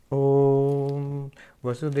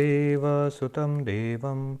Vasudeva Sutam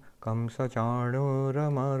Devam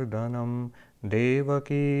Kamsachanuramardanam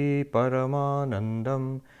Devaki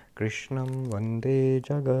Paramanandam Krishnam Vande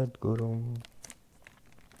Jagadgurum.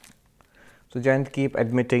 So Jayant, keep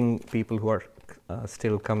admitting people who are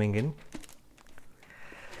still coming in.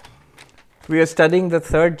 We are studying the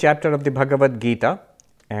third chapter of the Bhagavad Gita,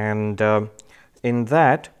 and in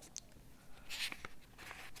that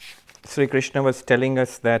Sri Krishna was telling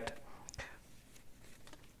us that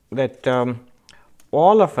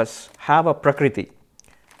all of us have a Prakriti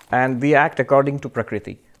and we act according to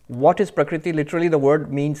Prakriti. What is Prakriti? Literally the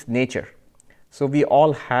word means nature. So we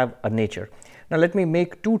all have a nature. Now let me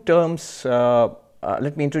make two terms,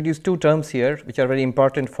 let me introduce two terms here which are very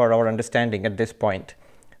important for our understanding at this point.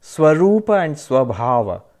 Swarupa and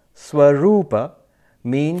Swabhava. Swarupa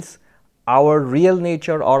means our real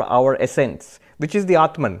nature or our essence, which is the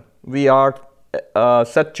Atman. We are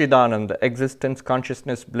Satchidananda, existence,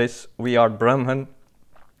 consciousness, bliss. We are Brahman.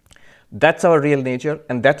 That's our real nature,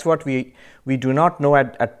 and that's what we do not know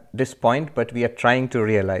at this point, but we are trying to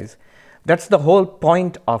realize. That's the whole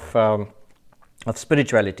point of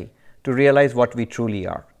spirituality, to realize what we truly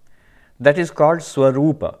are. That is called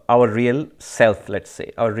Swarupa, our real self, let's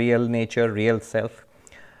say, our real nature, real self.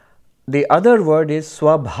 The other word is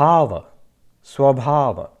Swabhava.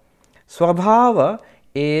 Swabhava. Swabhava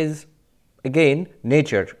is again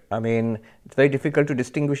nature. I mean, it's very difficult to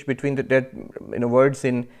distinguish between the words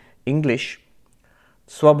in English.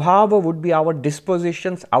 Swabhava would be our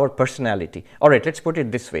dispositions, our personality. All right, let's put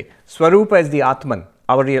it this way. Swarupa is the Atman,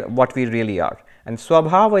 what we really are. And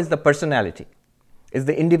Swabhava is the personality, is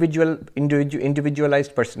the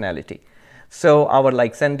individualized personality. So our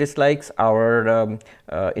likes and dislikes, our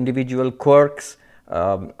individual quirks,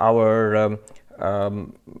 our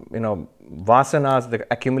vasanas, the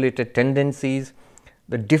accumulated tendencies,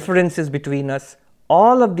 the differences between us,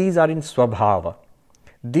 all of these are in Swabhava.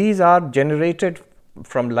 These are generated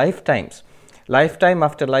from lifetimes. Lifetime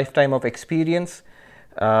after lifetime of experience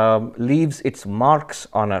leaves its marks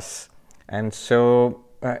on us. And so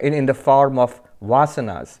in the form of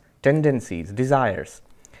vasanas, tendencies, desires.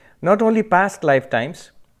 Not only past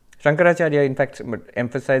lifetimes, Shankaracharya in fact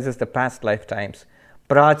emphasizes the past lifetimes.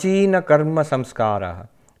 Prachina karma samskara.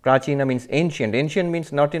 Prachina means ancient. Ancient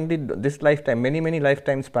means not in this lifetime, many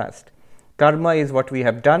lifetimes past. Karma is what we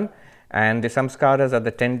have done, and the samskaras are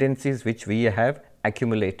the tendencies which we have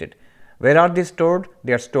accumulated. Where are they stored?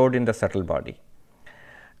 They are stored in the subtle body.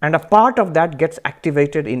 And a part of that gets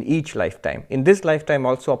activated in each lifetime. In this lifetime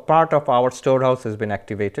also, a part of our storehouse has been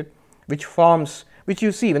activated, which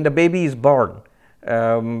you see when the baby is born.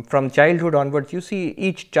 From childhood onwards, you see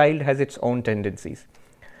each child has its own tendencies.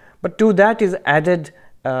 But to that is added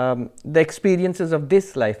the experiences of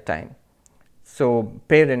this lifetime. So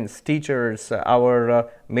parents, teachers,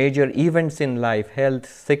 our major events in life, health,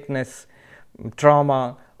 sickness,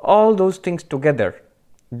 trauma, all those things together,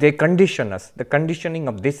 they condition us, the conditioning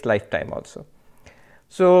of this lifetime also.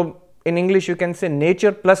 So in English you can say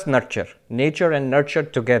nature plus nurture. Nature and nurture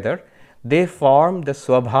together, they form the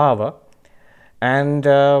Swabhava. And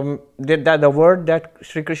the word that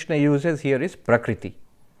Sri Krishna uses here is Prakriti.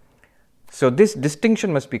 So this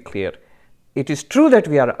distinction must be clear. It is true that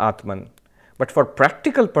we are Atman, but for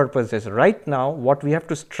practical purposes, right now, what we have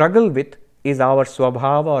to struggle with is our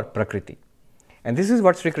Swabhava or Prakriti. And this is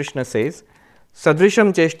what Sri Krishna says,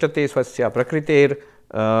 Sadrisham cheshtate swasya prakriter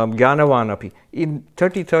jnanavanapi, in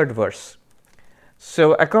 33rd verse.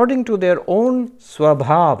 So according to their own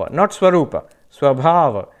Swabhava, not Swarupa,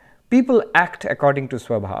 Swabhava, people act according to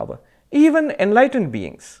Swabhava, even enlightened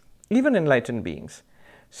beings.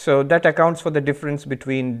 So that accounts for the difference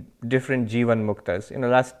between different Jivan Muktas.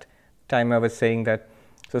 Last time I was saying that,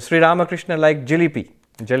 so Sri Ramakrishna liked jalebi.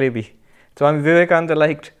 Swami Vivekananda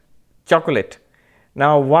liked chocolate.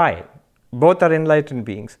 Now why? Both are enlightened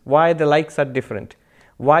beings. Why the likes are different?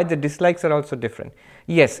 Why the dislikes are also different?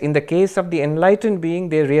 Yes, in the case of the enlightened being,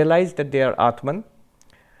 they realize that they are Atman.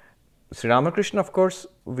 Sri Ramakrishna, of course,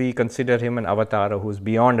 we consider him an avatar who is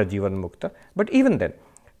beyond a Jivan Mukta. But even then,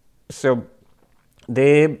 so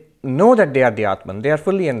they know that they are the Atman. They are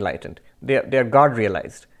fully enlightened. They are God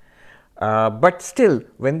realized. But still,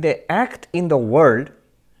 when they act in the world,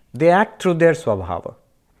 they act through their Swabhava.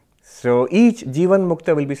 So each Jivan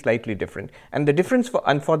Mukta will be slightly different. And the difference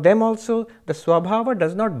for them also, the Swabhava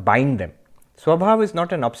does not bind them. Swabhava is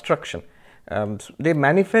not an obstruction. They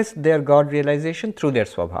manifest their God realization through their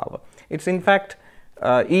Swabhava. It's in fact,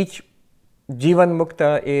 each Jivan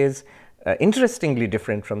Mukta is interestingly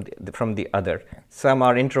different from the other. Some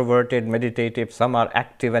are introverted, meditative, some are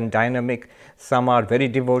active and dynamic, some are very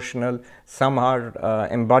devotional, some are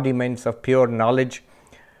embodiments of pure knowledge.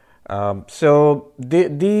 So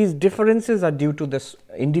these differences are due to the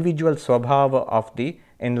individual swabhava of the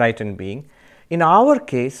enlightened being. In our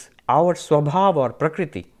case, our swabhava or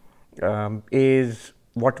prakriti is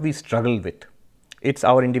what we struggle with. It's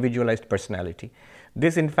our individualized personality.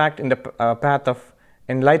 This, in fact, in the path of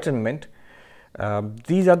enlightenment,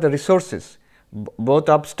 these are the resources, both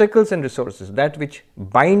obstacles and resources, that which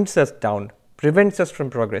binds us down, prevents us from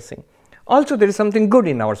progressing. Also, there is something good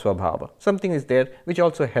in our swabhava. Something is there which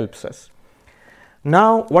also helps us.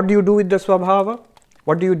 Now, what do you do with the swabhava?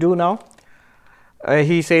 What do you do now?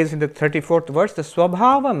 He says in the 34th verse, the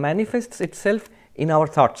swabhava manifests itself in our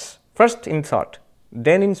thoughts. First in thought,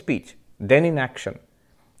 then in speech, then in action.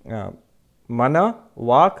 Mana,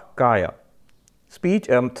 vak, kaya. Speech,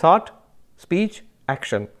 thought, speech,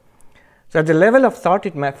 action. So, at the level of thought,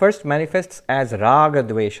 it first manifests as raga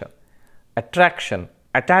dvesha, attraction,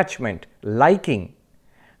 attachment, liking,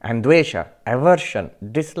 and dvesha, aversion,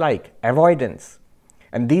 dislike, avoidance.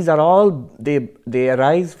 And these are all, they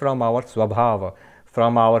arise from our swabhava,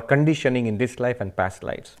 from our conditioning in this life and past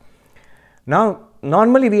lives. Now,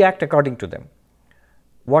 normally we act according to them.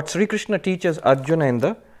 What Sri Krishna teaches Arjuna in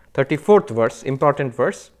the 34th verse, important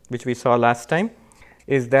verse, which we saw last time,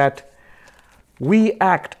 is that we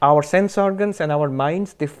act, our sense organs and our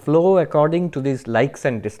minds, they flow according to these likes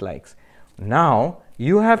and dislikes. Now,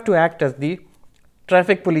 you have to act as the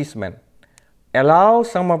traffic policeman. Allow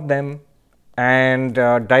some of them and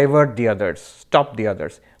divert the others, stop the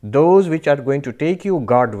others. Those which are going to take you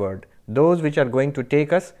Godward, those which are going to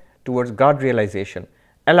take us towards God realization,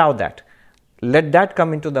 allow that. Let that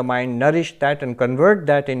come into the mind, nourish that and convert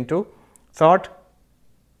that into thought,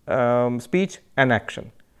 speech and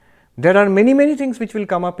action. There are many things which will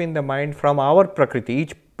come up in the mind from our prakriti,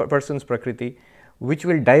 each person's prakriti, which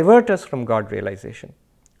will divert us from God realization,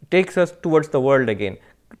 takes us towards the world again,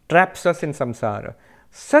 traps us in samsara.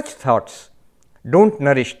 Such thoughts, don't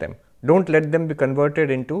nourish them. Don't let them be converted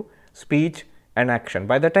into speech and action.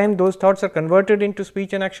 By the time those thoughts are converted into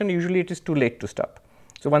speech and action, usually it is too late to stop.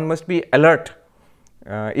 So, one must be alert.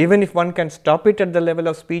 Even if one can stop it at the level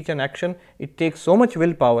of speech and action, it takes so much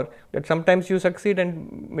willpower that sometimes you succeed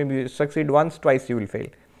and maybe you succeed once, twice you will fail.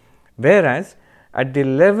 Whereas, at the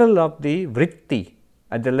level of the vritti,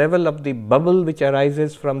 at the level of the bubble which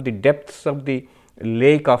arises from the depths of the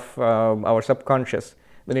lake of our subconscious,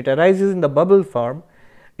 when it arises in the bubble form,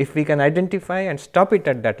 if we can identify and stop it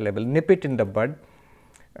at that level, nip it in the bud,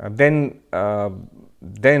 then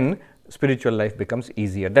spiritual life becomes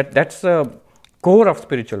easier. That's the core of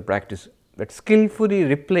spiritual practice, that skillfully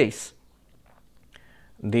replace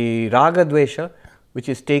the raga dvesha which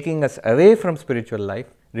is taking us away from spiritual life,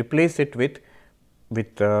 replace it with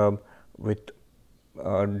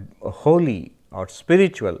holy or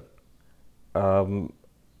spiritual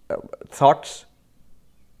thoughts,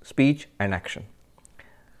 speech and action.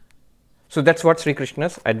 So, that is what Sri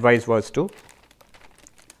Krishna's advice was to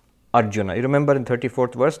Arjuna. You remember in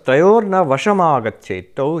 34th verse, Trayorna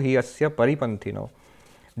vashamagachet tau hi asya paripantino.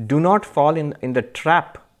 Do not fall in the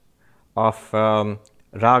trap of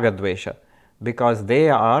raga dvesha, because they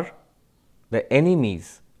are the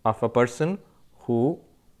enemies of a person who,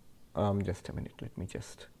 just a minute, let me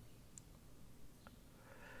just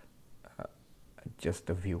adjust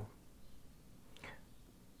the view.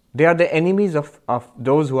 They are the enemies of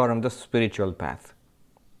those who are on the spiritual path.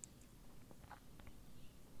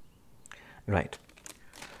 Right.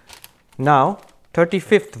 Now,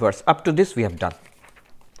 35th verse. Up to this we have done.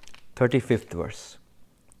 35th verse.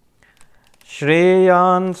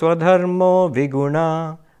 Shreyan swadharmo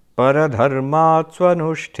viguna paradharmat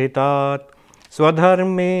swanushthitat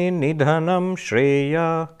swadharme nidhanam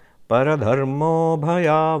shreya paradharmo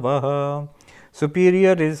bhayavaha.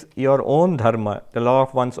 Superior is your own dharma, the law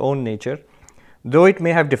of one's own nature, though it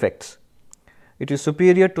may have defects. It is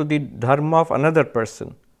superior to the dharma of another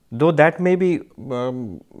person, though that may be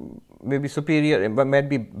superior, might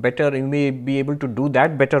be better, you may be able to do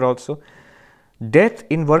that better also. Death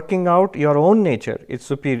in working out your own nature is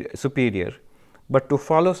superior, but to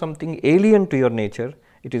follow something alien to your nature,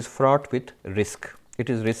 it is fraught with risk. It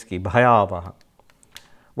is risky, bhayavaha.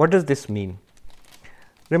 What does this mean?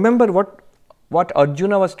 Remember what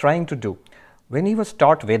Arjuna was trying to do. When he was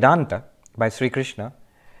taught Vedanta by Sri Krishna,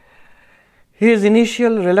 his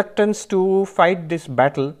initial reluctance to fight this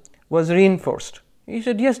battle was reinforced. He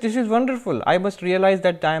said, yes, this is wonderful. I must realize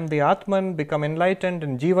that I am the Atman, become enlightened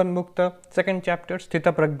in Jivan Mukta, 2nd chapter,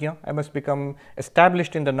 Sthita Prajna. I must become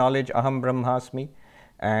established in the knowledge Aham Brahmasmi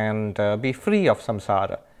and be free of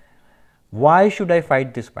samsara. Why should I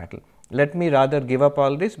fight this battle? Let me rather give up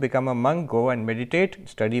all this, become a monk, go and meditate,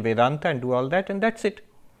 study Vedanta and do all that, and that's it.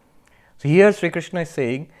 So, here Sri Krishna is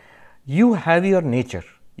saying, You have your nature,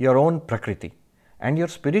 your own Prakriti, and your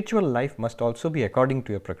spiritual life must also be according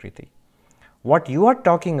to your Prakriti. What you are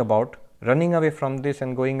talking about, running away from this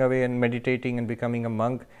and going away and meditating and becoming a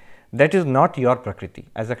monk, that is not your Prakriti.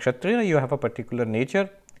 As a Kshatriya, you have a particular nature,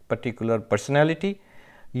 particular personality.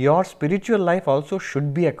 Your spiritual life also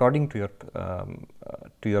should be according to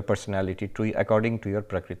your personality, according to your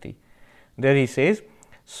Prakriti. There he says,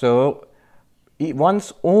 so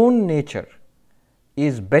one's own nature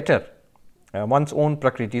is better, one's own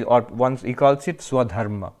Prakriti, or he calls it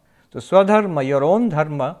Swadharma. So Swadharma, your own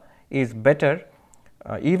dharma, is better,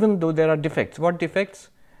 even though there are defects. What defects?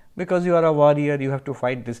 Because you are a warrior, you have to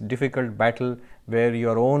fight this difficult battle where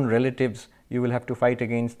your own relatives, you will have to fight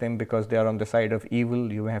against them because they are on the side of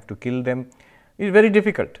evil, you have to kill them. It is very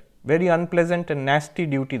difficult, very unpleasant and nasty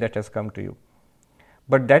duty that has come to you.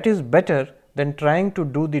 But that is better than trying to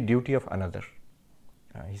do the duty of another.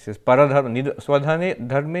 He says, Paradharma, Swadhane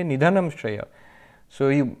dharme nidhanam shraya. So,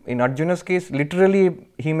 in Arjuna's case, literally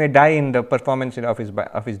he may die in the performance of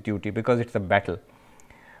his duty because it's a battle.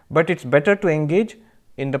 But it's better to engage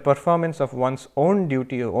in the performance of one's own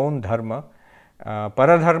duty, own dharma,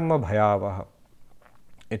 paradharma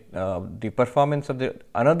bhayavaha. The performance of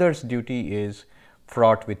another's duty is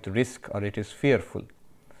fraught with risk, or it is fearful.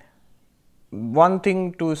 One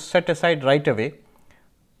thing to set aside right away,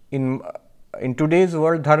 in today's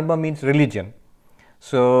world, dharma means religion.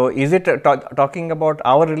 So, is it talking about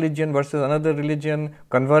our religion versus another religion,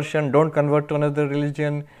 conversion, don't convert to another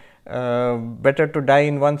religion, better to die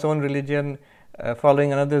in one's own religion,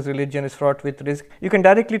 following another's religion is fraught with risk? You can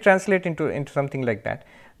directly translate into something like that.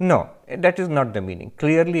 No, that is not the meaning.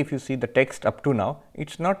 Clearly, if you see the text up to now,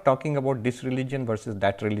 it's not talking about this religion versus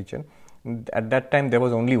that religion. At that time, there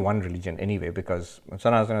was only one religion anyway, because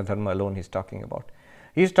Sanatana Dharma alone he is talking about.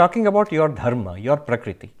 He is talking about your dharma, your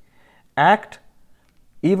prakriti. Act,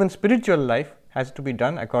 even spiritual life, has to be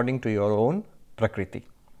done according to your own prakriti.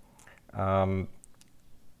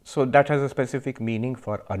 So that has a specific meaning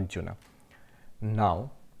for Arjuna.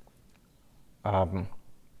 Now,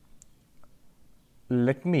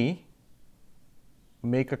 let me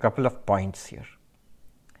make a couple of points here.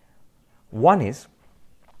 One is,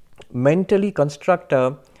 mentally construct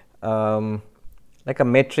a like a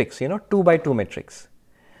matrix, 2 by 2 matrix.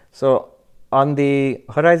 So, on the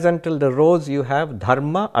horizontal, the rows, you have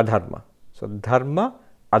dharma, adharma. So, dharma,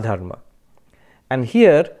 adharma. And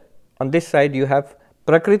here on this side you have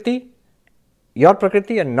prakriti, your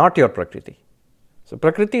prakriti and not your prakriti. So,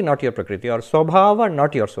 prakriti, not your prakriti, or swabhava,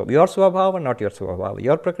 not your swabhava, your swabhava, not your swabhava,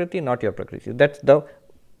 your prakriti, not your prakriti. That is the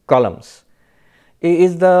columns.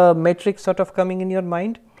 Is the matrix sort of coming in your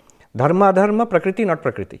mind? Dharma, adharma, prakriti, not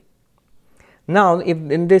prakriti. Now, if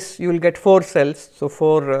in this you will get 4 cells, so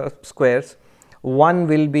 4 squares. One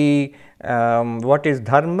will be what is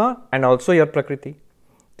dharma and also your prakriti.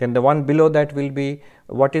 Then the one below that will be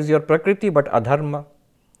what is your prakriti but adharma.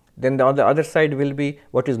 Then the other side will be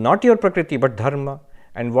what is not your prakriti but dharma,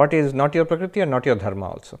 and what is not your prakriti and not your dharma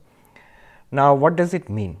also. Now, what does it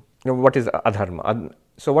mean? What is adharma?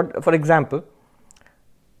 So, what, for example,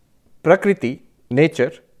 prakriti,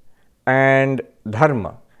 nature, and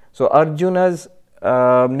dharma. So, Arjuna's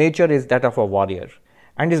nature is that of a warrior,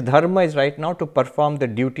 and his dharma is right now to perform the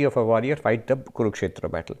duty of a warrior, fight the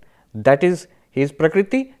Kurukshetra battle. That is his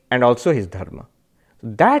prakriti and also his dharma.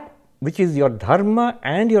 That which is your dharma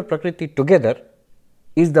and your prakriti together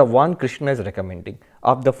is the one Krishna is recommending.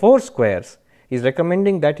 Of the 4 squares, he is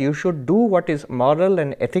recommending that you should do what is moral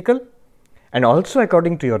and ethical and also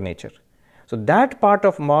according to your nature. So, that part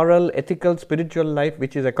of moral, ethical, spiritual life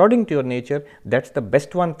which is according to your nature, that is the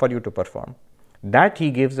best one for you to perform. That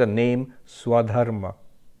he gives a name Swadharma.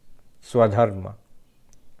 Swadharma.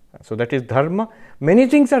 So, that is dharma. Many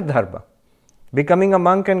things are dharma. Becoming a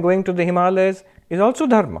monk and going to the Himalayas is also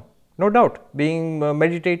dharma, no doubt. Being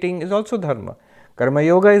meditating is also dharma. Karma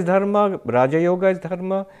yoga is dharma, Raja yoga is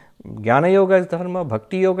dharma, Jnana yoga is dharma,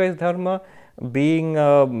 Bhakti yoga is dharma, being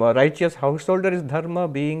a righteous householder is dharma,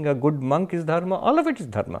 being a good monk is dharma, all of it is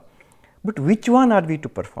dharma. But which one are we to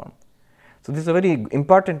perform? So, this is a very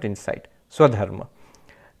important insight, Swadharma.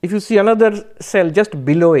 If you see another cell just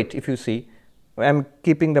below it, if you see, I am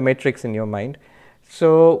keeping the matrix in your mind.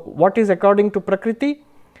 So, what is according to Prakriti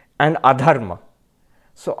and Adharma?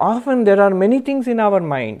 So, often there are many things in our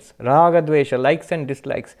minds, Raga, Dvesha, likes and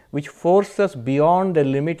dislikes, which force us beyond the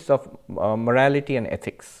limits of morality and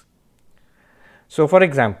ethics. So, for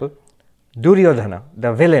example, Duryodhana,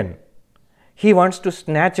 the villain, he wants to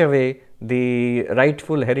snatch away the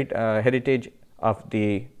rightful heritage of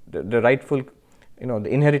the rightful, the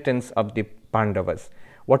inheritance of the Pandavas.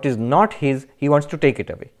 What is not his, he wants to take it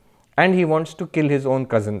away. and he wants to kill his own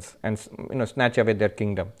cousins and snatch away their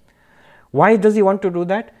kingdom. Why does he want to do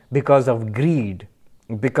that? Because of greed,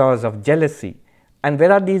 because of jealousy. And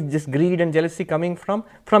where are this greed and jealousy coming from?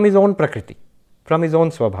 From his own prakriti, from his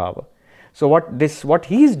own swabhava. So what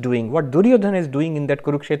he is doing, what Duryodhana is doing in that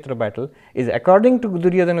Kurukshetra battle is according to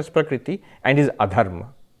Duryodhana's prakriti and is adharma.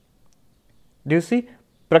 Do you see?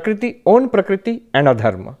 Prakriti, own prakriti and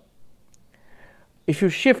adharma. If you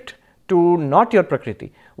shift to not your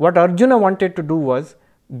prakriti, what Arjuna wanted to do was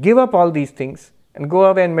give up all these things and go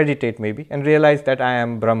away and meditate maybe and realize that I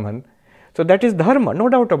am Brahman. So that is dharma, no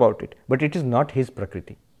doubt about it, but it is not his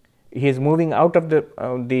prakriti. He is moving out of the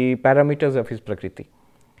parameters of his prakriti.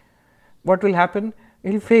 What will happen?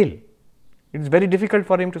 He will fail. It is very difficult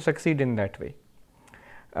for him to succeed in that way.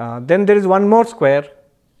 Then there is one more square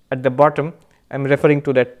at the bottom. I am referring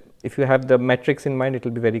to that. If you have the matrix in mind, it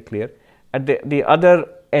will be very clear. At the other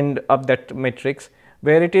end of that matrix,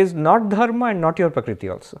 where it is not dharma and not your prakriti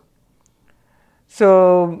also.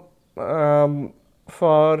 So,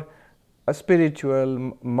 for a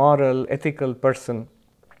spiritual, moral, ethical person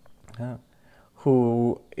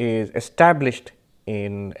who is established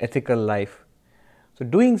in ethical life, so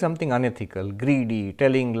doing something unethical, greedy,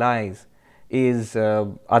 telling lies is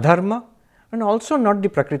adharma and also not the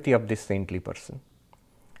prakriti of this saintly person.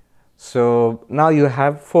 So, now you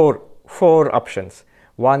have four options.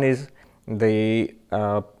 One is the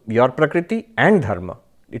your prakriti and dharma,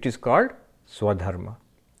 it is called swadharma.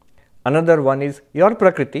 Another one is your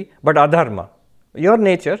prakriti but adharma, your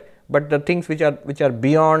nature but the things which are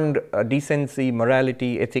beyond decency,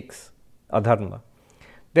 morality, ethics, adharma.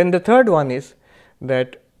 Then the third one is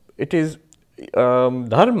that it is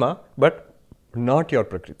dharma but not your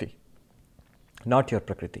prakriti, not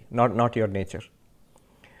your nature.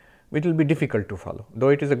 It will be difficult to follow. Though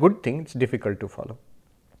it is a good thing, it is difficult to follow.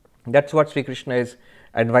 That is what Sri Krishna is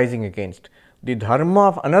advising against. The dharma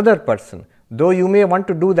of another person, though you may want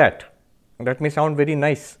to do that may sound very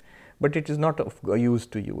nice, but it is not of use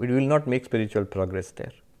to you. It will not make spiritual progress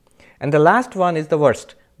there. And the last one is the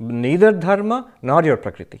worst, neither dharma nor your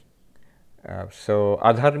prakriti. So,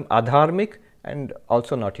 adharmic and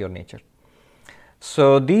also not your nature.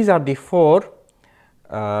 So, these are the four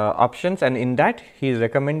options, and in that he is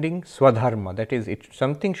recommending swadharma, that is,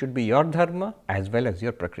 something should be your dharma as well as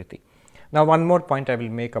your prakriti. Now, one more point I will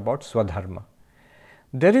make about swadharma.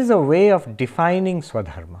 There is a way of defining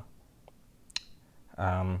swadharma.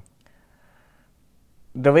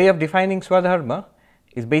 The way of defining swadharma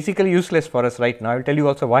is basically useless for us right now. I will tell you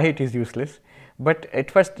also why it is useless, but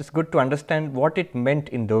at first it is good to understand what it meant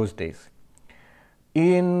in those days.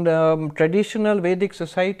 In traditional Vedic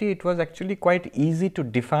society, it was actually quite easy to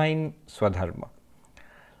define swadharma.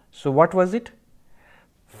 So, what was it?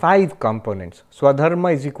 5 components.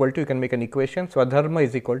 Swadharma is equal to, you can make an equation, swadharma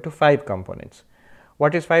is equal to 5 components.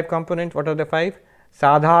 What is 5 components? What are the 5?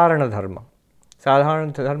 Sadharana dharma.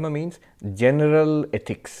 Sadharana dharma means general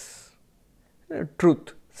ethics,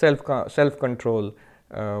 truth, self-control,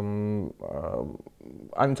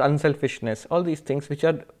 unselfishness, all these things which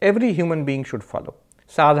are every human being should follow.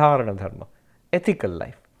 Sadharana dharma, ethical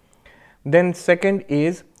life. Then second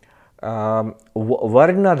is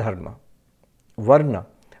varna dharma.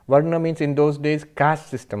 Varna means in those days caste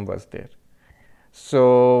system was there.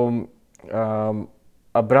 So,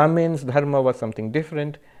 a Brahmin's dharma was something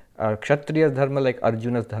different, a Kshatriya's dharma like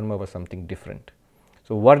Arjuna's dharma was something different.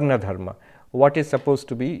 So, varna dharma, what is supposed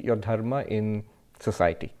to be your dharma in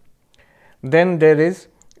society. Then there is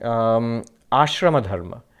ashrama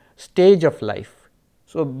dharma, stage of life.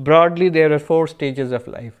 So, broadly there are 4 stages of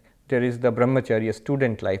life. There is the brahmacharya,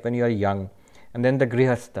 student life, when you are young, and then the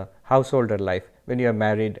grihastha, householder life, when you are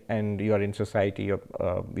married and you are in society, you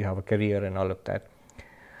have a career and all of that,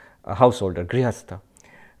 householder, grihastha.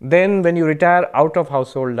 Then when you retire out of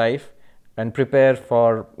household life and prepare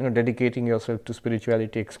for dedicating yourself to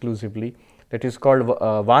spirituality exclusively, that is called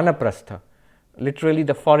vanaprastha, literally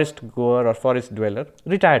the forest goer or forest dweller,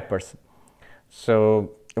 retired person.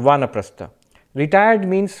 So, vanaprastha. Retired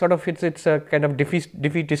means sort of it's a kind of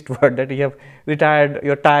defeatist word that you have retired,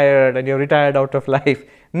 you're tired and you're retired out of life.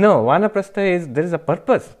 No, vanaprastha is, there is a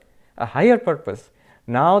purpose, a higher purpose.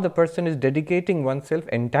 Now the person is dedicating oneself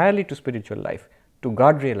entirely to spiritual life, to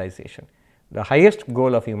God realization, the highest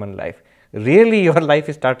goal of human life. Really your life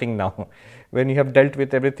is starting now. When you have dealt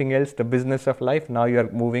with everything else, the business of life, now you are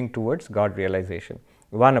moving towards God realization,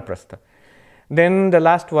 vanaprastha. Then the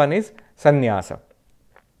last one is sannyasa.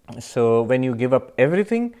 So, when you give up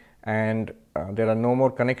everything and there are no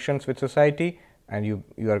more connections with society and you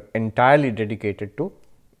are entirely dedicated to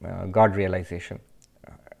God realization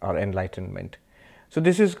or enlightenment. So,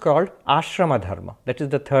 this is called ashrama dharma, that is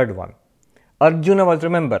the third one. Arjuna was,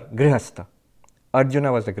 remember, grihastha.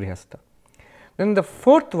 Arjuna was a grihastha. Then the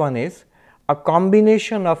fourth one is a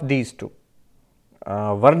combination of these two,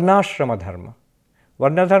 varnashrama dharma.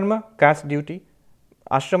 Varna dharma, caste duty.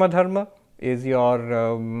 Ashrama dharma is your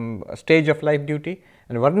stage of life duty,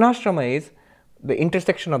 and varnashrama is the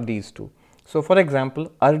intersection of these two. So, for example,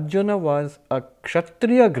 Arjuna was a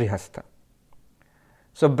kshatriya grihastha.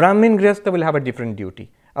 So, Brahmin grihastha will have a different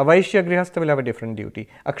duty, a Vaishya grihastha will have a different duty,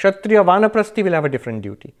 a kshatriya vanaprasthi will have a different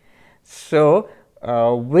duty. So,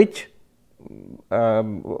 what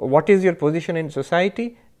is your position in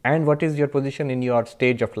society and what is your position in your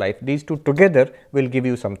stage of life? These two together will give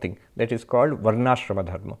you something that is called varnashrama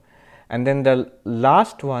dharma. And then the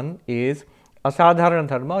last one is asadharana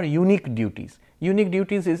dharma, or unique duties. Unique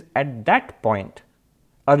duties is, at that point,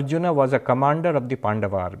 Arjuna was a commander of the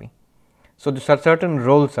Pandava army. So, certain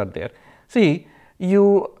roles are there. See,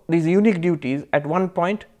 these unique duties, at one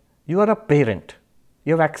point you are a parent,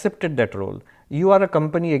 you have accepted that role. You are a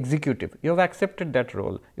company executive, you have accepted that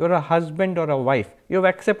role. You are a husband or a wife, you have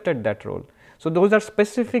accepted that role. So, those are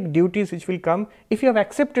specific duties which will come. If you have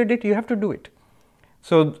accepted it, you have to do it.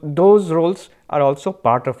 So, those roles are also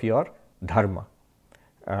part of your dharma,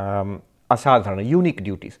 asadharana, unique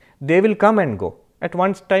duties. They will come and go. At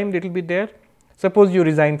one time, it will be there. Suppose you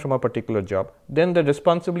resign from a particular job, then the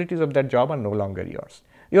responsibilities of that job are no longer yours.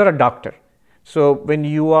 You are a doctor. So, when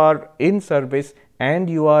you are in service and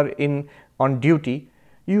you are on duty,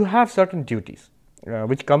 you have certain duties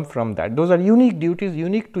which come from that. Those are unique duties,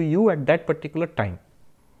 unique to you at that particular time.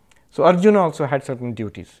 So, Arjuna also had certain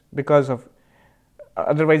duties, because of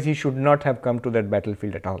otherwise he should not have come to that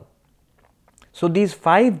battlefield at all. So, these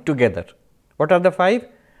five together, what are the five?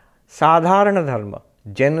 Sadharana dharma,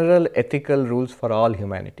 general ethical rules for all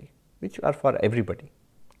humanity, which are for everybody.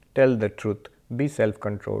 Tell the truth, be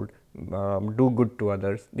self-controlled, do good to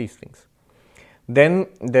others, these things. Then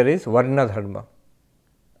there is varna dharma,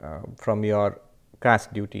 from your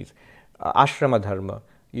caste duties, ashrama dharma,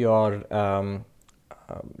 your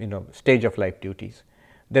stage of life duties.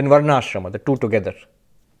 Then varnashrama, the two together,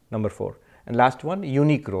 number 4. And last one,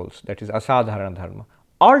 unique roles, that is asadharana dharma.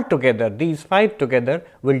 All together, these 5 together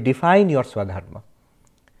will define your swadharma.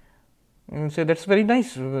 So, that is very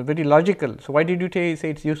nice, very logical. So, why did you say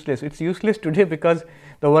it is useless? It is useless today because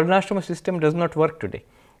the varnashrama system does not work today.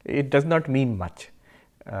 It does not mean much.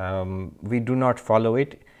 We do not follow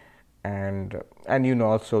it, and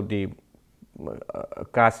also the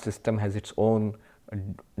caste system has its own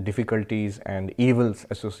difficulties and evils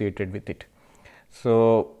associated with it.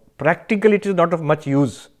 So, practically it is not of much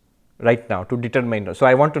use right now to determine. So,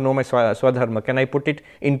 I want to know my swadharma. Can I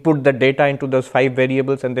input the data into those 5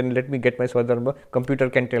 variables and then let me get my swadharma? Computer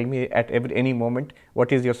can tell me at any moment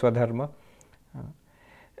what is your swadharma.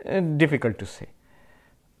 Difficult to say.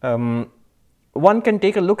 One can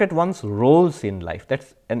take a look at one's roles in life. That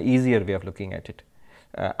is an easier way of looking at it.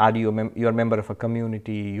 Are you a member of a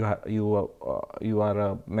community? You are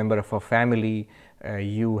a member of a family.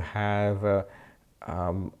 You have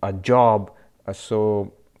a job.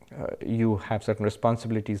 So you have certain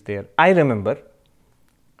responsibilities there. I remember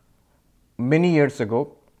many years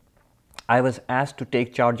ago, I was asked to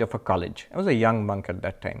take charge of a college. I was a young monk at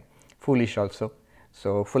that time, foolish also.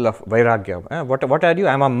 So, full of vairagya. What are you?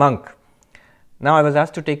 I am a monk. Now, I was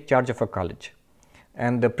asked to take charge of a college,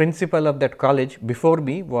 and the principal of that college before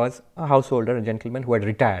me was a householder, a gentleman who had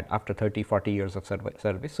retired after 30-40 years of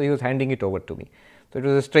service. So, he was handing it over to me. So, it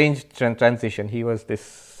was a strange transition. He was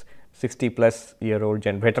this 60-plus-year-old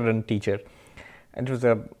veteran teacher, and it was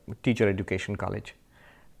a teacher education college.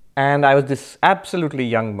 And I was this absolutely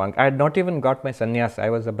young monk. I had not even got my sannyas. I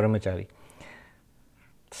was a brahmachari.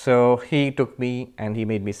 So, he took me and he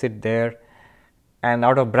made me sit there, and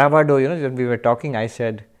out of bravado, when we were talking, I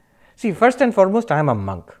said, see, first and foremost, I am a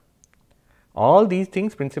monk. All these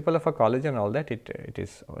things, principal of a college and all that, it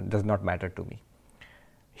does not matter to me.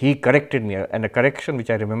 He corrected me, and a correction which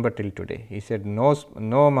I remember till today. He said, no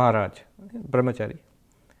Maharaj, brahmachari.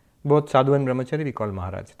 Both sadhu and brahmachari we call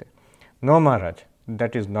Maharaj there. No Maharaj,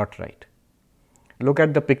 that is not right. Look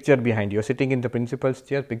at the picture behind you. You are sitting in the principal's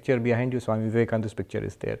chair, picture behind you, Swami Vivekananda's picture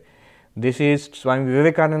is there. This is Swami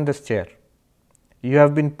Vivekananda's chair. You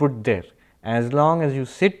have been put there. As long as you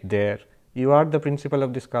sit there, you are the principal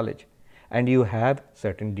of this college, and you have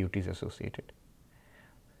certain duties associated.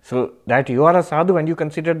 So, that you are a sadhu and you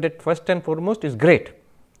consider that first and foremost is great.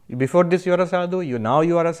 Before this you are a sadhu, now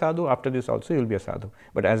you are a sadhu, after this also you will be a sadhu.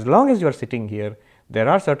 But as long as you are sitting here, there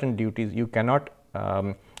are certain duties you cannot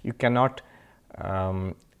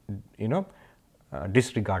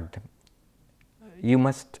disregard them. You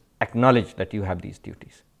must acknowledge that you have these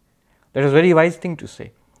duties. That is a very wise thing to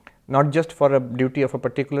say, not just for a duty of a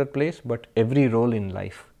particular place, but every role in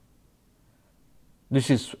life. This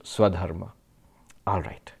is Swadharma. All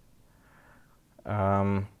right.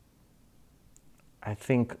 I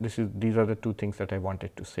think these are the two things that I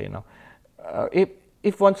wanted to say now.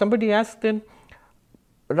 If somebody asks, then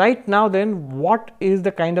right now, then what is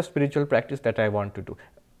the kind of spiritual practice that I want to do?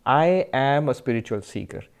 I am a spiritual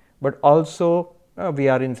seeker, but also we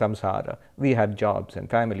are in samsara. We have jobs and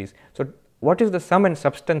families. So, what is the sum and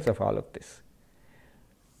substance of all of this?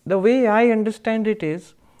 The way I understand it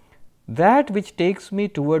is that which takes me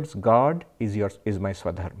towards God is my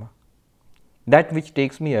Swadharma. That which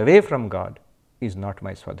takes me away from God is not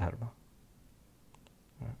my Swadharma.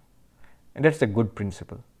 And that's a good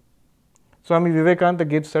principle. Swami Vivekananda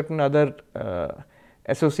gives certain other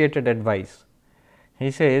associated advice. He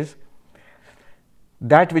says,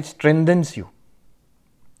 that which strengthens you,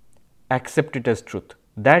 accept it as truth.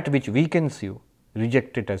 That which weakens you,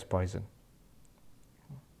 reject it as poison.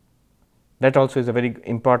 That also is a very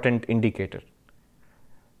important indicator.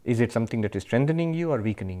 Is it something that is strengthening you or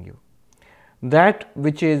weakening you? That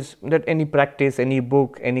any practice, any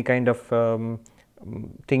book, any kind of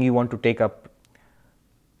thing you want to take up,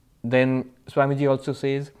 then Swamiji also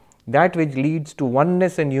says, that which leads to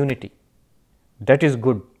oneness and unity, that is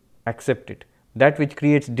good, accept it. That which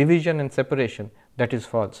creates division and separation, that is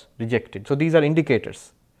false, reject it. So, these are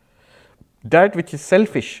indicators. That which is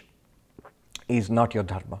selfish is not your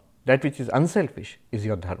dharma. That which is unselfish is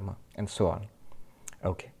your dharma, and so on.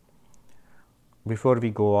 Okay. Before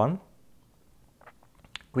we go on,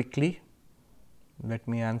 quickly, let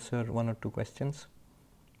me answer one or two questions.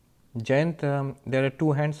 Jayant, there are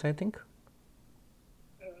two hands, I think.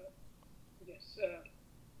 Yes.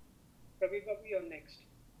 Ravi Babu, you're next.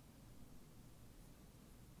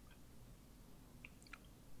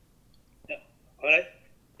 Yeah. All right.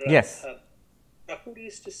 Yes. Thakur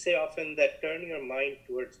used to say often that turn your mind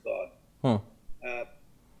towards God.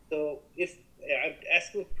 So, if I'm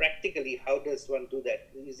asking practically, how does one do that?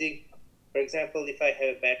 Using, for example, if I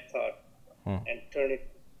have a bad thought and turn it,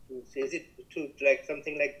 is it to like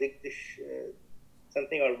something like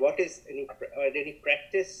something, or what is any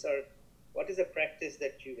practice, or what is a practice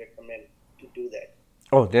that you recommend to do that?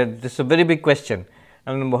 Oh, this is a very big question,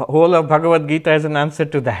 and the whole of Bhagavad Gita has an answer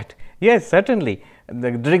to that. Yes, certainly.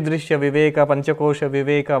 The Drigdrishya Viveka, Panchakosha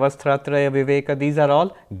Viveka, Avastratraya Viveka, these are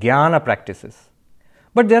all jnana practices.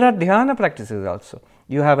 But there are dhyana practices also.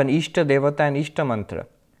 You have an Ishta Devata and Ishta Mantra,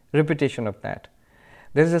 repetition of that.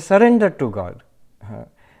 There is a surrender to God.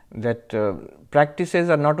 That practices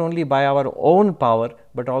are not only by our own power,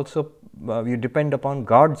 but also you depend upon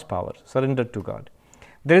God's power, surrender to God.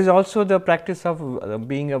 There is also the practice of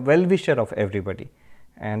being a well-wisher of everybody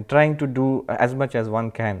and trying to do as much as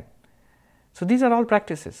one can. So, these are all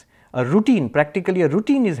practices. A routine, practically a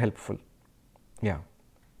routine is helpful. Yeah.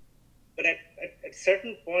 But at a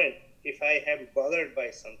certain point, if I am bothered by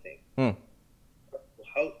something,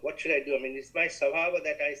 what should I do? I mean, it's my svabhava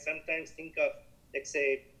that I sometimes think of, let's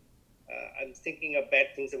say, I'm thinking of bad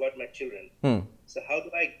things about my children. So, how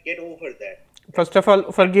do I get over that? First of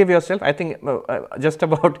all, forgive yourself. I think just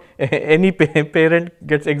about any parent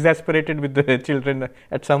gets exasperated with the children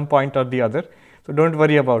at some point or the other. So, don't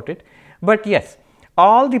worry about it. But yes,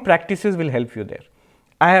 all the practices will help you there.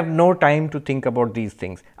 I have no time to think about these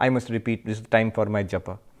things. I must repeat, this is time for my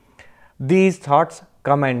japa. These thoughts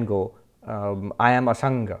come and go. I am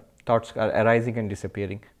asanga. Thoughts are arising and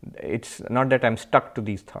disappearing. It's not that I am stuck to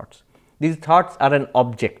these thoughts. These thoughts are an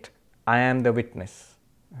object. I am the witness.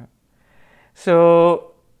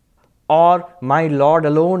 So, or my Lord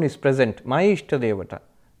alone is present, my Ishta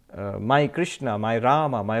Devata, my Krishna, my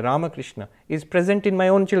Rama, my Ramakrishna is present in my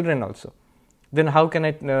own children also. Then how can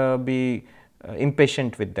I be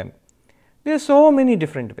impatient with them? There are so many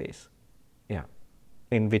different ways,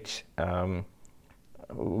 in which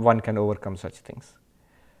one can overcome such things.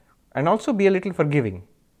 And also be a little forgiving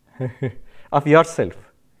of yourself.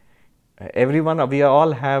 Everyone, we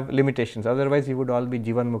all have limitations, otherwise you would all be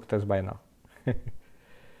Jivan Muktas by now.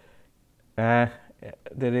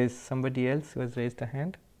 There is somebody else who has raised a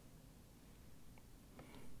hand.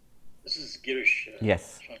 This is Girish.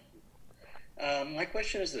 Yes. My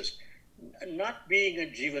question is this. Not being a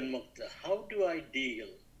Jivan Mukta, how do I deal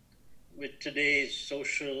with today's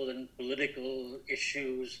social and political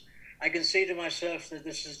issues? I can say to myself that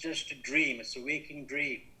this is just a dream, it's a waking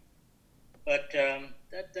dream. But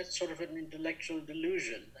that's sort of an intellectual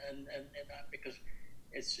delusion, and because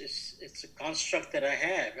it's a construct that I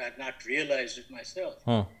have. I've not realized it myself,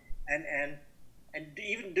 and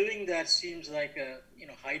even doing that seems like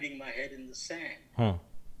hiding my head in the sand.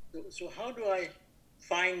 So how do I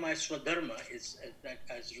find my swadharma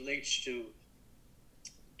as relates to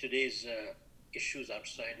today's issues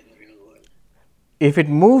outside in the real world? If it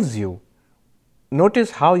moves you,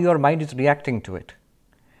 notice how your mind is reacting to it.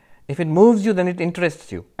 If it moves you, then it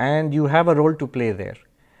interests you and you have a role to play there.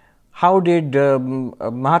 How did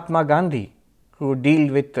Mahatma Gandhi, who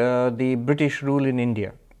deal with the British rule in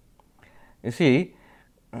India? You see,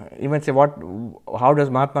 you might say, how does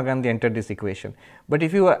Mahatma Gandhi enter this equation? But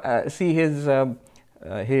if you see his,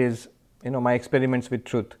 my experiments with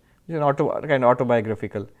truth, it's an kind of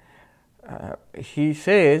autobiographical. He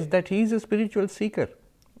says that he is a spiritual seeker.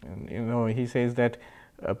 He says that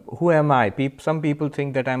who am I? Some people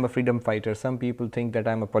think that I am a freedom fighter. Some people think that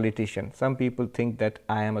I am a politician. Some people think that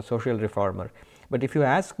I am a social reformer. But if you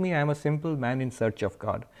ask me, I am a simple man in search of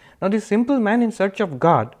God. Now, this simple man in search of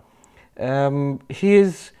God,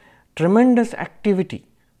 his tremendous activity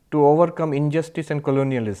to overcome injustice and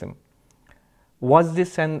colonialism, was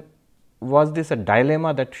this a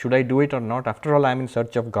dilemma that should I do it or not? After all, I am in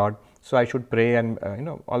search of God, so I should pray and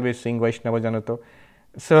always sing Vaishnava Janato.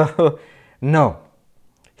 So no,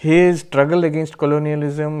 his struggle against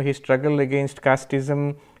colonialism, his struggle against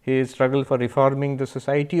casteism, his struggle for reforming the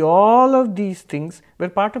society, all of these things were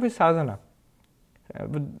part of his sadhana.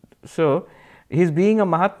 So his being a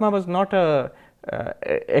Mahatma was not a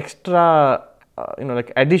extra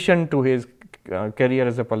like addition to his career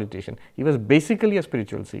as a politician. He was basically a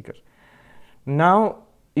spiritual seeker. Now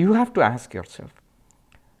you have to ask yourself,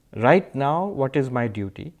 right now, what is my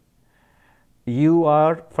duty? You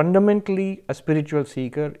are fundamentally a spiritual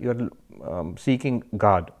seeker. You are seeking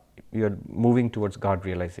God. You are moving towards God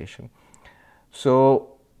realization.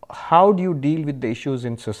 So how do you deal with the issues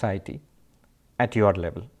in society at your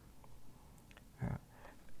level?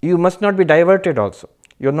 You must not be diverted also.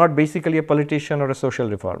 You are not basically a politician or a social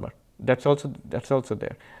reformer. That's also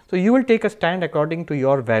there. So you will take a stand according to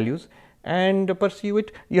your values and pursue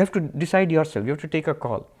it. You have to decide yourself. You have to take a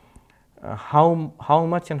call. How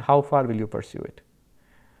much and how far will you pursue it?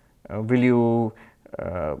 Will you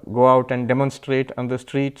go out and demonstrate on the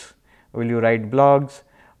streets? Will you write blogs?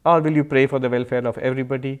 Or will you pray for the welfare of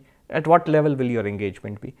everybody? At what level will your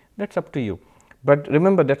engagement be? That's up to you. But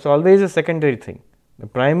remember, that's always a secondary thing. The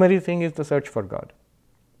primary thing is the search for God.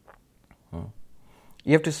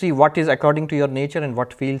 You have to see what is according to your nature and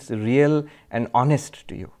what feels real and honest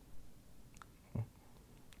to you.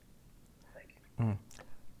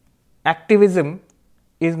 Activism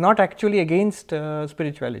is not actually against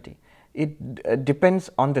spirituality. It depends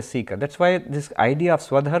on the seeker. That's why this idea of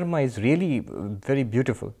Swadharma is really very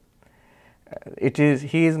beautiful.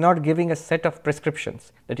 He is not giving a set of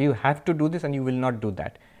prescriptions that you have to do this and you will not do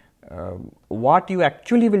that. What you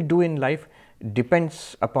actually will do in life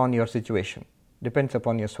depends upon your situation, depends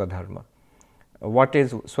upon your Swadharma. What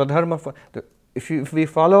is Swadharma? If we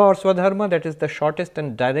follow our Swadharma, that is the shortest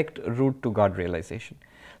and direct route to God realization.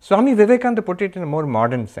 Swami Vivekananda put it in a more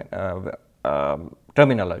modern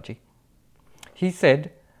terminology. He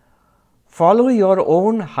said, follow your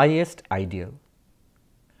own highest ideal.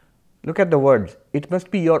 Look at the words. It must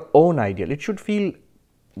be your own ideal. It should feel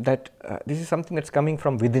that this is something that's coming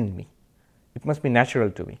from within me. It must be natural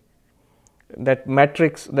to me. That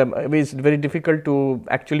matrix is very difficult to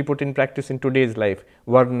actually put in practice in today's life.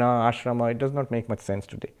 Varna, ashrama, it does not make much sense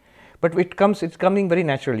today. But it's coming very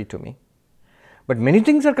naturally to me. But many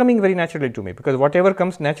things are coming very naturally to me, because whatever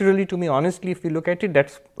comes naturally to me, honestly, if you look at it,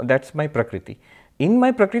 that's my prakriti. In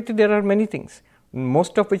my prakriti, there are many things,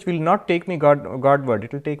 most of which will not take me Godward.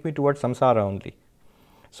 It will take me towards samsara only.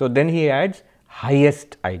 So then he adds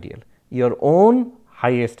highest ideal, your own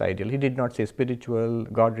highest ideal. He did not say spiritual,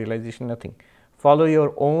 God realization, nothing. Follow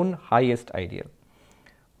your own highest ideal.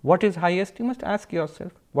 What is highest? You must ask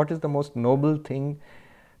yourself, what is the most noble thing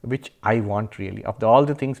which I want really? Of all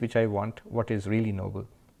the things which I want, what is really noble?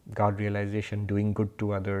 God realization, doing good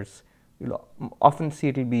to others. You'll often see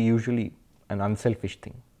it will be usually an unselfish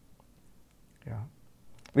thing. Yeah.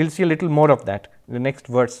 We'll see a little more of that. In the next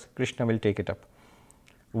verse, Krishna will take it up.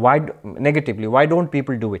 Negatively, why don't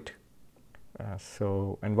people do it?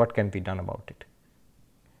 And what can be done about it?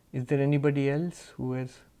 Is there anybody else who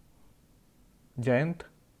has? Jayant?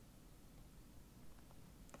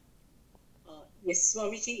 Yes,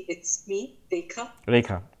 Swamiji, it's me, Rekha.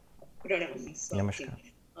 Rekha. Namaskar.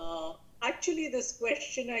 Actually, this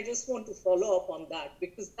question, I just want to follow up on that,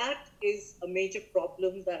 because that is a major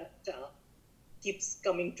problem that keeps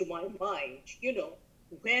coming to my mind.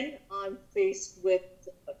 When I'm faced with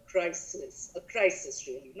a crisis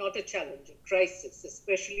really, not a challenge, a crisis,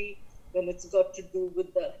 especially when it's got to do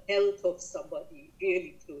with the health of somebody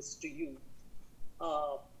really close to you.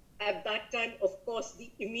 at that time, of course, the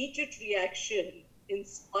immediate reaction, in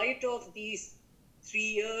spite of these 3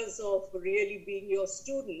 years of really being your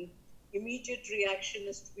student, immediate reaction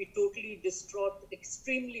is to be totally distraught,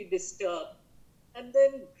 extremely disturbed. And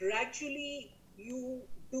then gradually you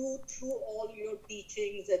do through all your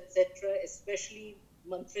teachings, etc., especially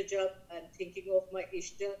mantra jap and thinking of my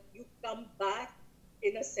Ishta, you come back,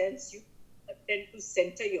 in a sense, you tend to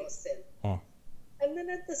center yourself. And then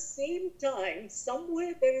at the same time,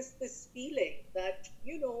 somewhere there is this feeling that,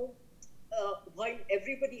 while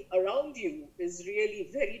everybody around you is really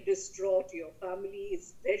very distraught, your family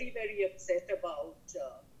is very, very upset about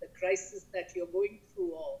the crisis that you're going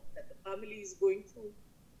through or that the family is going through,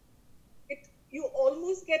 you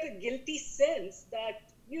almost get a guilty sense that,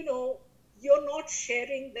 you're not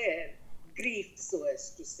sharing their grief, so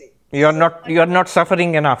as to say. You're not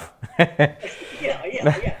suffering enough. Yeah,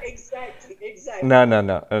 exactly. No.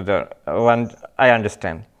 I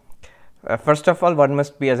understand. First of all, one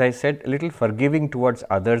must be, as I said, a little forgiving towards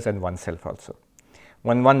others and oneself also.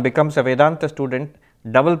 When one becomes a Vedanta student,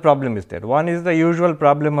 double problem is there. One is the usual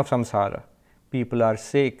problem of samsara. People are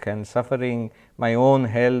sick and suffering, my own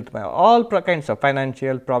health, all kinds of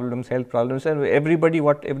financial problems, health problems, and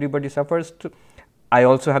what everybody suffers to. I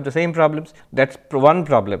also have the same problems. That's one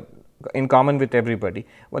problem in common with everybody.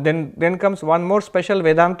 But then comes one more special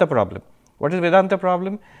Vedanta problem. What is Vedanta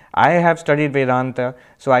problem? I have studied Vedanta,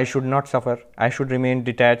 so I should not suffer. I should remain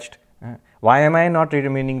detached. Why am I not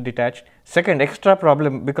remaining detached? Second, extra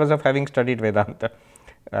problem because of having studied Vedanta.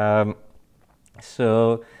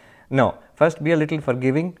 No, first be a little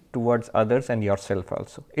forgiving towards others and yourself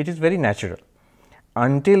also. It is very natural.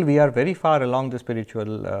 Until we are very far along the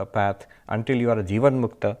spiritual path, until you are a Jivan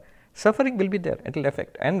Mukta, suffering will be there, it will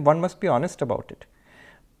affect, and one must be honest about it.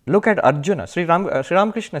 Look at Arjuna. Sri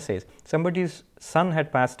Ramakrishna says, somebody's son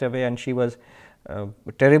had passed away and she was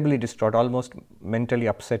terribly distraught, almost mentally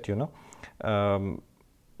upset, Sri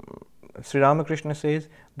Ramakrishna says,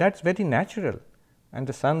 that's very natural, and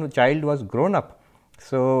the child was grown up.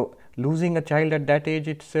 So, losing a child at that age,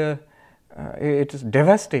 it is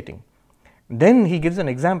devastating. Then he gives an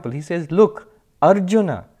example. He says, look,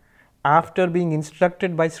 Arjuna, after being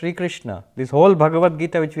instructed by Sri Krishna, this whole Bhagavad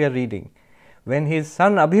Gita which we are reading, when his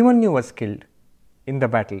son Abhimanyu was killed in the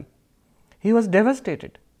battle, he was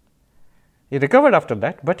devastated. He recovered after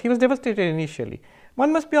that, but he was devastated initially.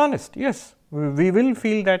 One must be honest. Yes, we will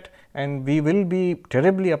feel that and we will be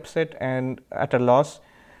terribly upset and at a loss.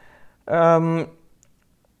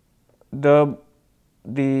 The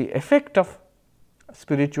effect of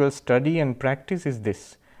spiritual study and practice is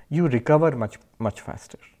this: you recover much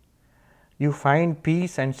faster. You find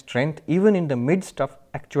peace and strength even in the midst of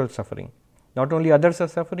actual suffering. Not only others are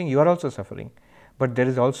suffering, you are also suffering, but there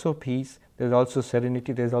is also peace, there is also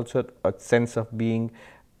serenity, there is also a sense of being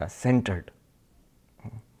centered.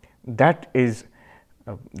 That is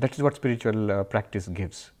what spiritual practice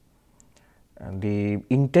gives. The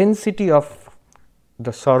intensity of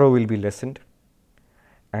the sorrow will be lessened,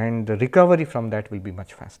 and the recovery from that will be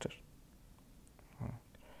much faster.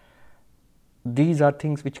 These are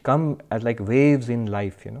things which come as like waves in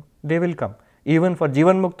life, they will come. Even for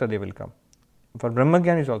Jivan Mukta they will come. For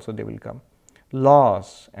Brahmagyanis also they will come.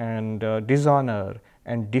 Loss and dishonor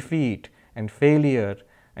and defeat and failure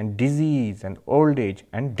and disease and old age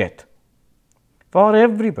and death. For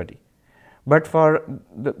everybody. But for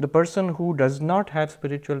the person who does not have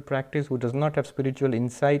spiritual practice, who does not have spiritual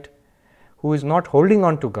insight, who is not holding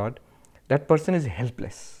on to God, that person is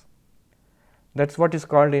helpless. That's what is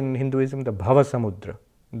called in Hinduism the Bhava Samudra,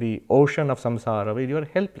 the ocean of samsara, where you are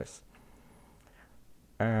helpless.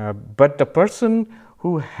 But the person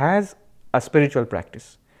who has a spiritual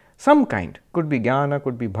practice, some kind, could be jnana,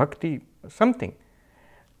 could be bhakti, something.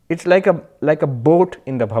 It's like a boat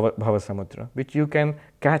in the Bhava Samudra, which you can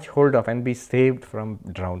catch hold of and be saved from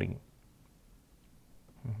drowning.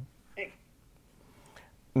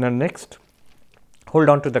 Now next, hold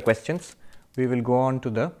on to the questions. We will go on to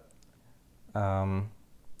the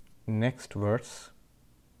next verse.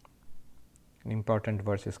 An important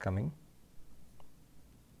verse is coming.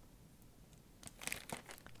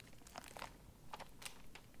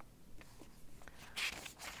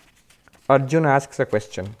 Arjuna asks a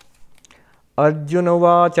question. Arjuna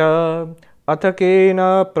vacha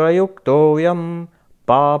athakena prayuktoyam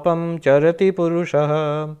papam charati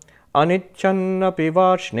purushaha anichannapi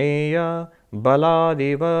varshneya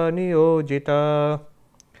baladiva niyojita.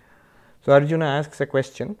 So Arjuna asks a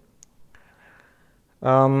question.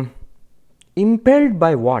 Impelled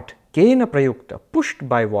by what? Kena prayukta. Pushed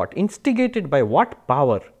by what? Instigated by what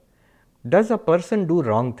power does a person do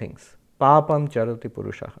wrong things? Papam charati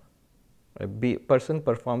purushaha. A person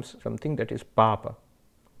performs something that is papa.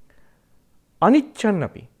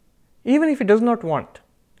 Anichannapi, even if he does not want.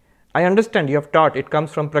 I understand you have taught it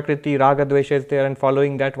comes from Prakriti, Raga, Dvesha is there, and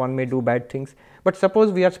following that one may do bad things. But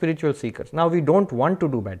suppose we are spiritual seekers. Now we don't want to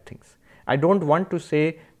do bad things. I don't want to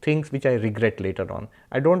say things which I regret later on.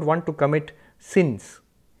 I don't want to commit sins,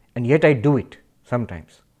 and yet I do it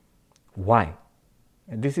sometimes. Why?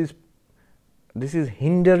 This is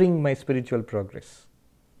hindering my spiritual progress.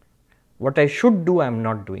 What I should do, I am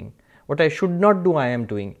not doing. What I should not do, I am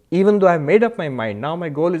doing. Even though I have made up my mind, now my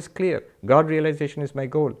goal is clear. God realization is my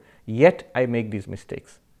goal. Yet I make these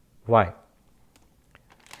mistakes. Why?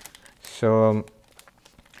 So,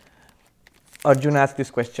 Arjuna asked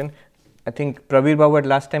this question. I think Prabir Babu had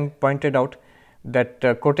last time pointed out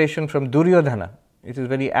that quotation from Duryodhana. It is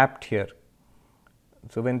very apt here.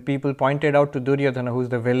 So, when people pointed out to Duryodhana, who is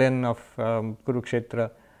the villain of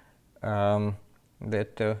Kurukshetra,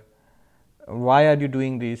 that why are you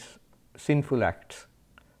doing these sinful acts?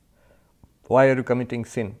 Why are you committing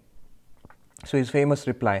sin? So his famous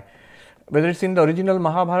reply, whether it's in the original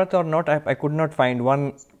Mahabharata or not, I could not find.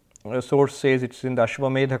 One source says it's in the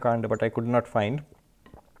Ashwamedha Kanda, but I could not find.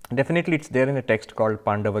 Definitely it's there in a text called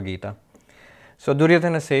Pandava Gita. So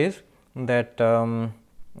Duryodhana says that janami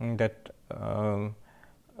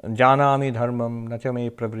dharmam nacha me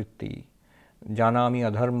pravritti, janami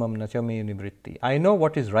adharmam nacha me nivritti. I know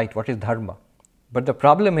what is right, what is dharma, but the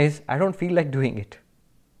problem is I don't feel like doing it.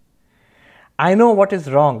 I know what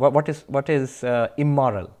is wrong, what is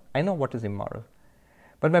immoral. I know what is immoral,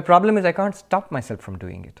 but my problem is I can't stop myself from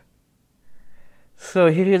doing it.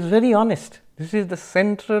 So he is very honest. This is the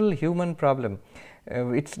central human problem.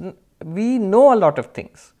 We know a lot of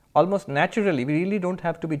things almost naturally. We really don't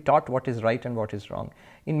have to be taught what is right and what is wrong.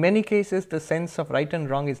 In many cases, the sense of right and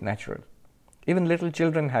wrong is natural. Even little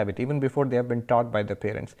children have it, even before they have been taught by the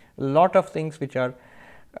parents. A lot of things which are,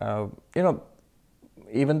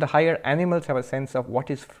 even the higher animals have a sense of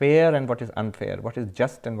what is fair and what is unfair, what is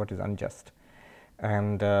just and what is unjust.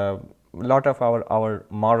 And a lot of our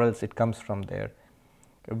morals, it comes from there.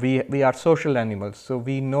 We are social animals, so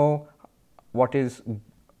we know what is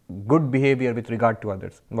good behavior with regard to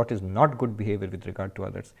others, and what is not good behavior with regard to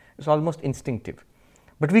others. It's almost instinctive.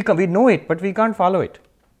 But we know it, but we can't follow it.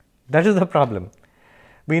 That is the problem.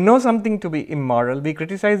 We know something to be immoral, we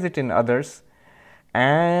criticize it in others,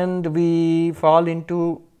 and we fall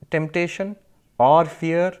into temptation or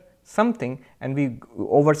fear, something, and we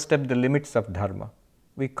overstep the limits of dharma.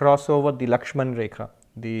 We cross over the Lakshman Rekha,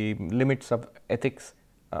 the limits of ethics,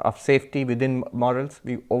 of safety within morals.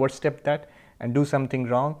 We overstep that and do something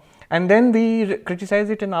wrong, and then we criticize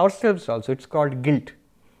it in ourselves also. It's called guilt.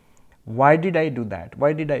 Why did I do that?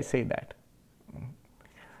 Why did I say that?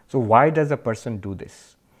 So why does a person do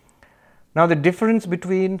this? Now the difference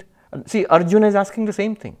between, see, Arjuna is asking the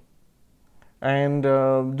same thing, and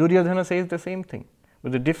Duryodhana says the same thing.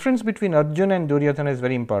 But the difference between Arjuna and Duryodhana is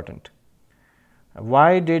very important.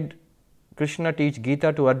 Why did Krishna teach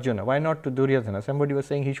Gita to Arjuna? Why not to Duryodhana? Somebody was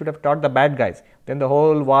saying he should have taught the bad guys. Then the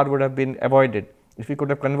whole war would have been avoided. If he could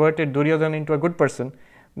have converted Duryodhana into a good person,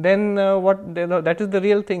 then that is the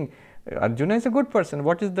real thing. Arjuna is a good person.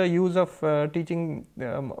 What is the use of teaching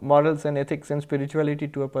morals and ethics and spirituality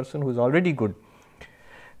to a person who is already good?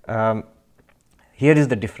 Here is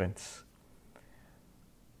the difference.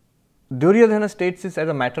 Duryodhana states this as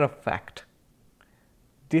a matter of fact.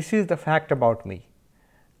 This is the fact about me.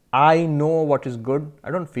 I know what is good,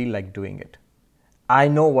 I don't feel like doing it. I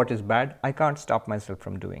know what is bad, I can't stop myself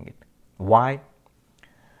from doing it. Why?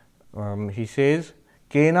 He says,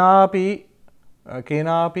 kenapi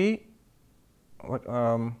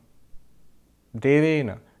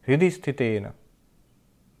devena hridi sthitena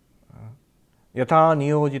yatha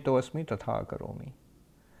niyojito asmi tatha karomi.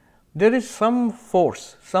 There is some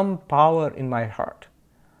force, some power in my heart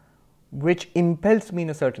which impels me in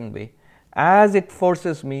a certain way. As it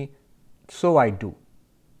forces me, so I do.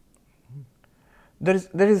 There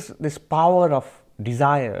is this power of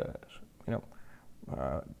desire,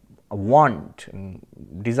 a want and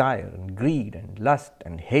desire and greed and lust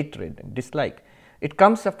and hatred and dislike. It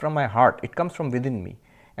comes up from my heart, it comes from within me,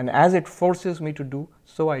 and as it forces me to do,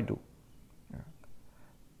 so I do.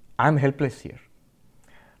 I am helpless here.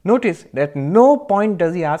 Notice that at no point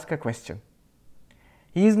does he ask a question.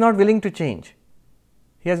 He is not willing to change.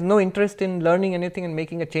 He has no interest in learning anything and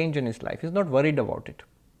making a change in his life. He is not worried about it.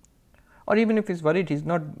 Or even if he is worried, he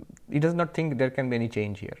does not think there can be any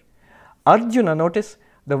change here. Arjuna, notice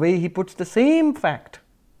the way he puts the same fact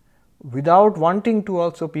without wanting to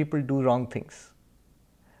also people do wrong things.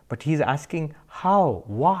 But he is asking how,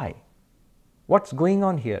 why, what's going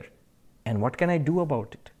on here, and what can I do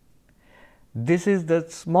about it? This is the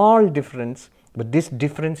small difference, but this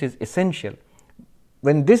difference is essential.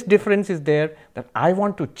 When this difference is there, that I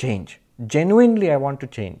want to change, genuinely I want to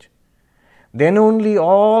change, then only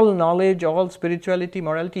all knowledge, all spirituality,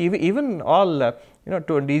 morality, even all,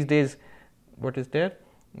 to these days, what is there?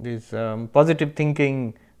 This positive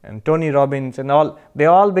thinking and Tony Robbins and all, they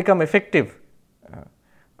all become effective.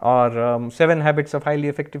 Or 7 Habits of Highly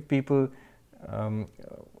Effective People,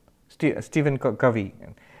 Stephen Covey,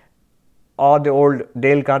 or the old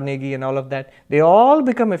Dale Carnegie and all of that, they all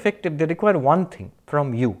become effective. They require one thing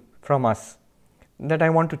from you, from us, that I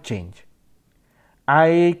want to change.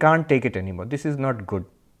 I can't take it anymore. This is not good.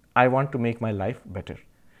 I want to make my life better.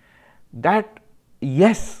 That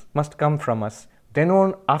yes must come from us.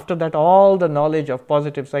 Then after that, all the knowledge of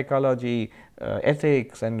positive psychology,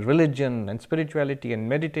 ethics and religion and spirituality and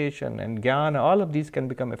meditation and jnana, all of these can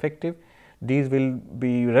become effective. These will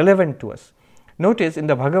be relevant to us. Notice in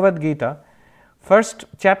the Bhagavad Gita, first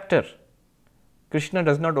chapter, Krishna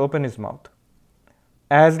does not open his mouth.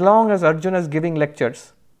 As long as Arjuna is giving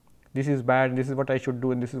lectures, this is bad, this is what I should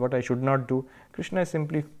do and this is what I should not do, Krishna is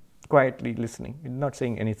simply quietly listening, not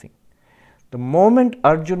saying anything. The moment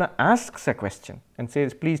Arjuna asks a question and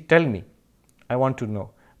says, please tell me, I want to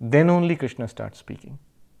know, then only Krishna starts speaking.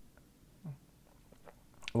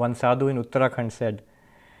 One sadhu in Uttarakhand said,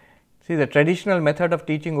 see, the traditional method of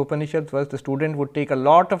teaching Upanishads was the student would take a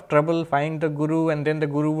lot of trouble, find the guru, and then the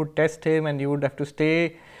guru would test him and you would have to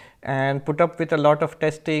stay and put up with a lot of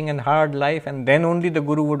testing and hard life, and then only the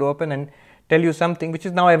guru would open and tell you something which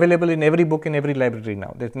is now available in every book in every library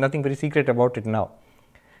now. There's nothing very secret about it now.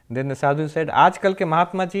 Then the sadhu said, आजकल के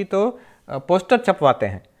महात्मा जी तो poster छपवाते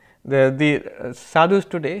हैं. The sadhus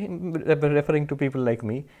today, referring to people like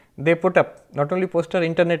me, they put up not only poster,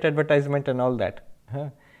 internet advertisement and all that.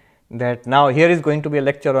 That now here is going to be a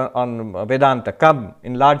lecture on Vedanta. Come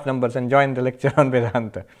in large numbers and join the lecture on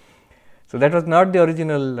Vedanta. So that was not the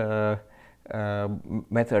original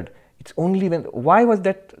method. It's only when, why was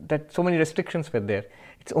that so many restrictions were there?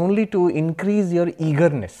 It's only to increase your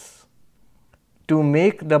eagerness, to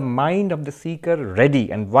make the mind of the seeker ready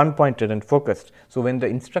and one-pointed and focused. So when the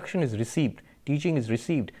instruction is received, teaching is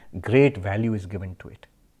received, great value is given to it.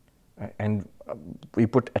 And we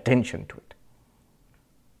put attention to it.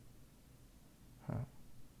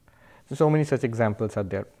 So many such examples are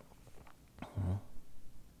there.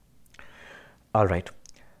 All right.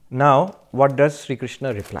 Now, what does Sri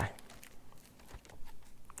Krishna reply?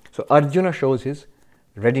 So Arjuna shows his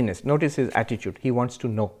readiness. Notice his attitude. He wants to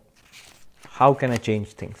know, how can I change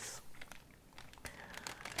things?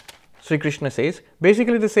 Sri Krishna says,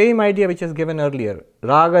 basically the same idea which is given earlier.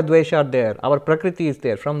 Raga, Dvesha are there. Our Prakriti is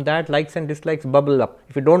there. From that, likes and dislikes bubble up.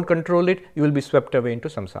 If you don't control it, you will be swept away into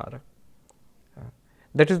samsara.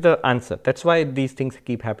 That is the answer. That's why these things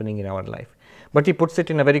keep happening in our life. But he puts it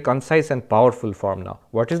in a very concise and powerful form now.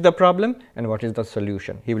 What is the problem and what is the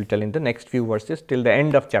solution? He will tell in the next few verses till the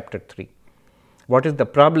end of chapter 3. What is the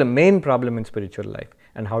problem, main problem in spiritual life,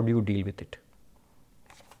 and how do you deal with it?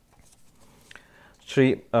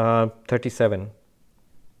 Shri 37.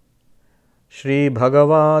 Shri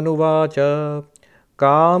Bhagavan Uvacha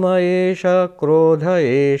Kama Esha Krodha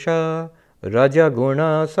Esha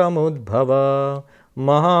Rajaguna Samudbhava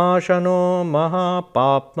Mahashano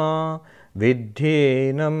Mahapapma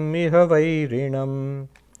Vidyenam Iha Vairinam.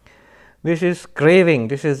 This is craving,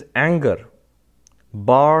 this is anger,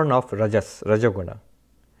 born of Rajaguna.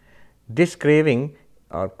 This craving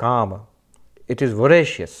or kama, it is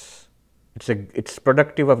voracious, it's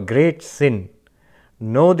productive of great sin.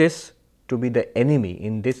 Know this to be the enemy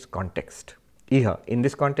in this context. Iha, in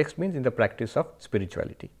this context means in the practice of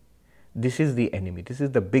spirituality. This is the enemy, this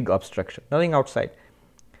is the big obstruction, nothing outside.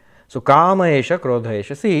 So, kama esha, krodha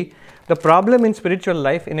esha. See, the problem in spiritual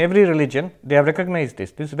life, in every religion, they have recognized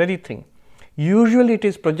this very thing. Usually it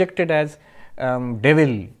is projected as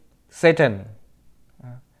devil, Satan,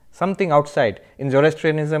 something outside. In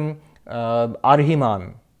Zoroastrianism,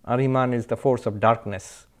 Arhiman. Arhiman is the force of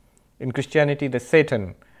darkness. In Christianity, the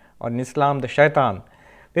Satan, or in Islam, the Shaitan.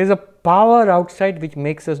 There is a power outside which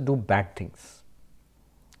makes us do bad things.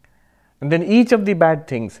 And then each of the bad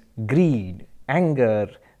things, greed, anger,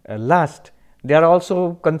 lust, they are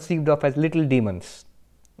also conceived of as little demons,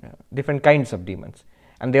 different kinds of demons,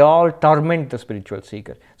 and they all torment the spiritual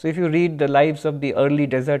seeker. So if you read the lives of the early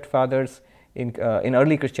desert fathers in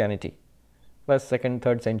early Christianity, 1st, 2nd,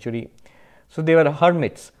 3rd century, so they were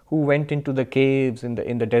hermits who went into the caves in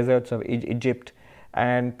the deserts of Egypt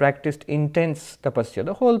and practiced intense tapasya.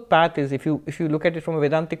 The whole path is, if you look at it from a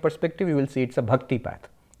Vedantic perspective, you will see it's a bhakti path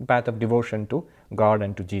of devotion to God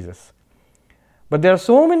and to Jesus. But there are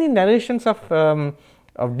so many narrations of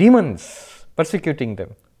demons persecuting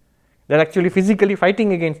them. They're actually physically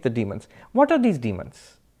fighting against the demons. What are these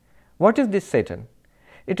demons? What is this Satan?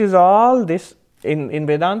 It is all this. In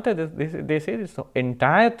Vedanta, they say this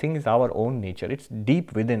entire thing is our own nature. It's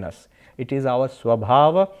deep within us. It is our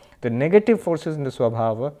swabhava, the negative forces in the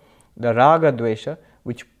swabhava, the raga, dvesha,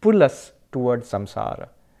 which pull us towards samsara.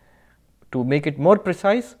 To make it more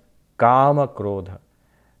precise, kama, krodha,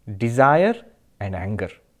 desire and anger.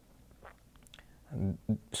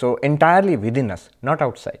 So entirely within us, not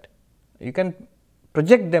outside. You can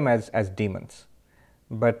project them as demons,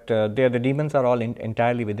 but the demons are all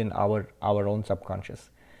entirely within our own subconscious.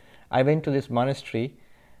 I went to this monastery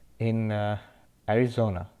in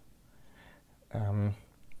Arizona.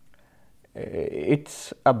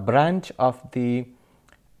 It's a branch of the,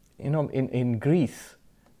 in Greece,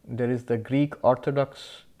 there is the Greek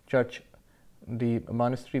Orthodox Church, the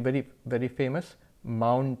monastery, very, very famous,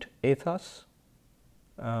 Mount Athos,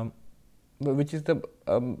 which is the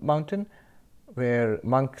mountain where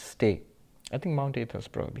monks stay. I think Mount Athos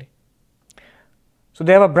probably. So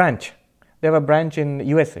they have a branch. They have a branch in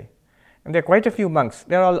USA, and there are quite a few monks.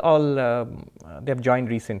 They're all they have joined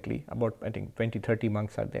recently. About, I think, 20-30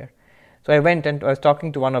 monks are there. So I went and I was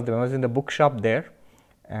talking to one of them. I was in the bookshop there,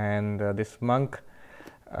 and this monk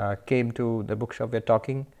came to the bookshop. We're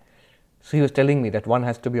talking. So he was telling me that one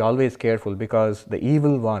has to be always careful because the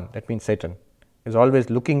evil one, that means Satan, is always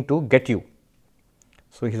looking to get you.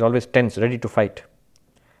 So he's always tense, ready to fight.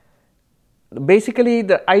 Basically,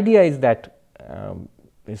 the idea is that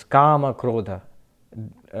is kama, krodha,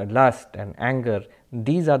 lust and anger,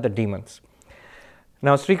 these are the demons.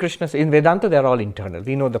 Now, Sri Krishna says, in Vedanta, they are all internal.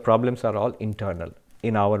 We know the problems are all internal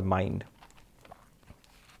in our mind.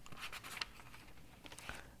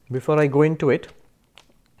 Before I go into it,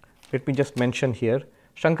 let me just mention here,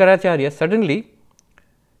 Shankaracharya suddenly,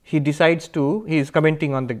 he is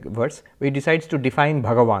commenting on the verse, he decides to define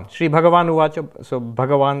Bhagavan. Sri Bhagavan Uvacha, so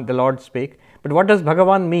Bhagavan, the Lord spake. But what does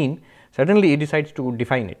Bhagavan mean? Suddenly he decides to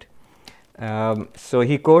define it. So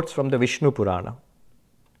he quotes from the Vishnu Purana.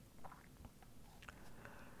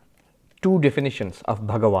 Two definitions of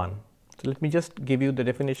Bhagavan. So let me just give you the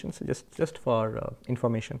definitions just for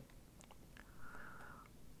information.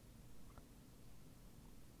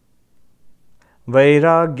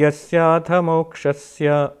 Vairagyasya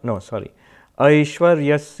mokshasya,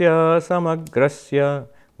 Aishwaryasya samagrasya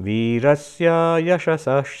virasya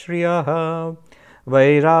yashasa shriyah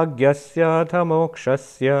vairagyasya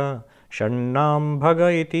mokshasya shannam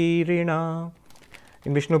bhaga iti rina.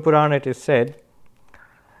 In Vishnu Purana it is said,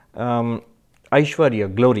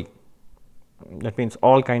 Aishwarya, glory. That means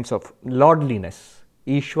all kinds of lordliness.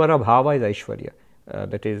 Ishvara bhava is Aishwarya.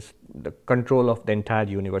 That is the control of the entire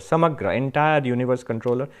universe. Samagra, entire universe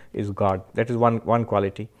controller is God. That is one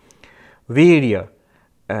quality. Virya,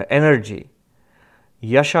 energy.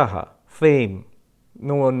 Yashaha, fame.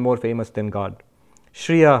 No one more famous than God.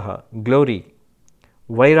 Shriyaha, glory.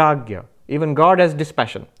 Vairagya, even God has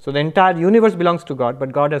dispassion. So the entire universe belongs to God,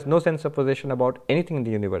 but God has no sense of possession about anything in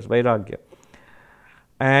the universe. Vairagya.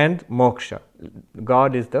 And moksha.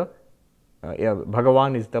 God is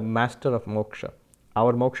Bhagavan is the master of moksha.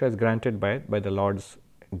 Our moksha is granted by the Lord's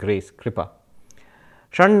grace, kripa.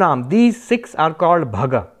 Shannam, these six are called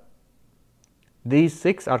Bhaga. These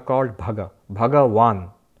six are called Bhaga.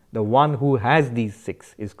 Bhagavan, the one who has these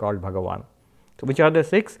six is called Bhagavan. So which are the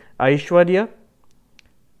six? Aishwarya,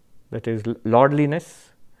 that is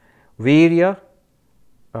lordliness. Virya,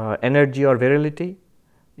 energy or virility.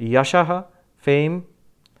 Yashaha, fame.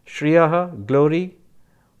 Shriyaha, glory.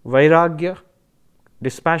 Vairagya,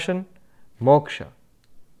 dispassion. Moksha,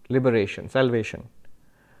 liberation, salvation.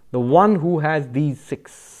 The one who has these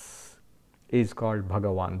six is called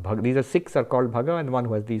Bhagavan. These six are called Bhaga, and the one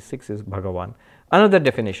who has these six is Bhagavan. Another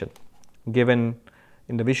definition given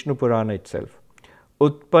in the Vishnu Purana itself.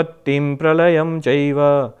 Utpattim pralayam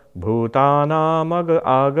jaiva bhutanam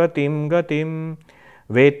agatim gatim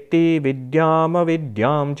vetti vidyam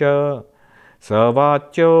avidyam cha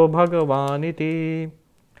savachyo bhagavaniti.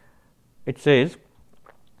 It says,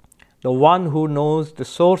 the one who knows the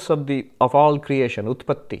source of all creation,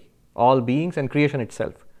 Utpatti, all beings and creation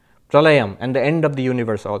itself, Pralayam, and the end of the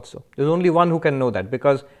universe also. There is only one who can know that,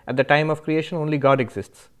 because at the time of creation only God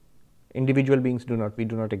exists. Individual beings do not. We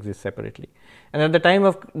do not exist separately. And at the time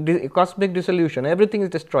of cosmic dissolution, everything is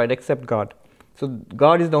destroyed except God. So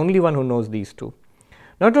God is the only one who knows these two.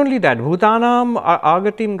 Not only that, Bhutanam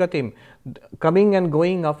agatim gatim, coming and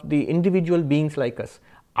going of the individual beings like us.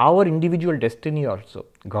 Our individual destiny also,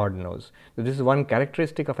 God knows. So this is one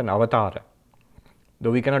characteristic of an avatar.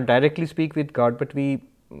 Though we cannot directly speak with God, but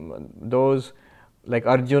those like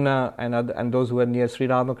Arjuna and those who are near Sri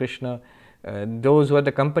Ramakrishna, those who are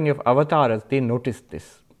the company of avatars, they noticed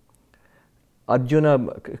this.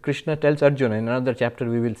 Krishna tells Arjuna in another chapter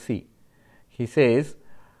we will see. He says,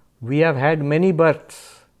 we have had many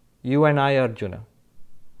births, you and I, Arjuna.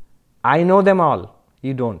 I know them all,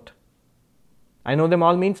 you don't. I know them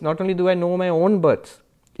all means not only do I know my own births,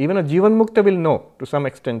 even a Jivan Mukta will know to some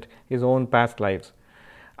extent his own past lives.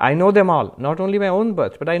 I know them all, not only my own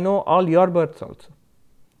births, but I know all your births also.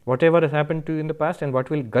 Whatever has happened to you in the past and what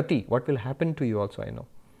will happen to you also I know.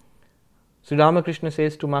 Sri Ramakrishna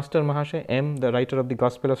says to Master Mahasaya M, the writer of the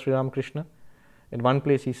Gospel of Sri Ramakrishna, in one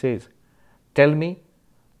place he says, tell me,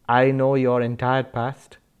 I know your entire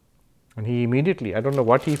past. And he immediately, I don't know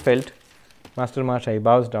what he felt, Master Mahasaya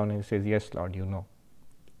bows down and he says, yes Lord, you know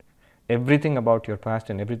everything about your past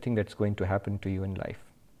and everything that's going to happen to you in life.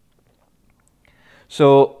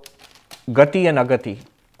 So, Gati and Agati,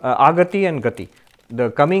 Agati and Gati, the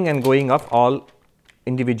coming and going of all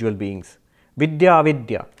individual beings. Vidya,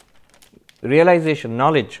 Avidya, realization,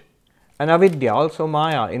 knowledge, and Avidya, also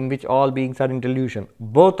Maya, in which all beings are in delusion.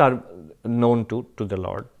 Both are known to the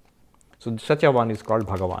Lord. So, such a one is called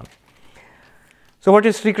Bhagavan. So, what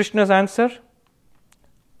is Sri Krishna's answer?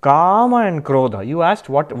 Kama and Krodha. You asked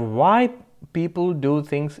why people do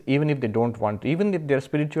things even if they don't want to, even if they are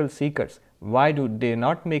spiritual seekers. Why do they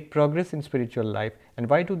not make progress in spiritual life, and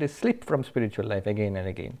why do they slip from spiritual life again and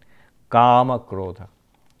again? Kama, Krodha.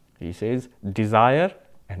 He says desire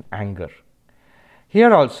and anger.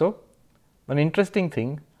 Here also, an interesting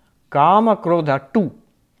thing, Kama, Krodha, two.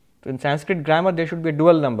 In Sanskrit grammar, there should be a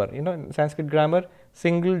dual number. In Sanskrit grammar,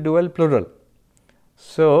 single, dual, plural.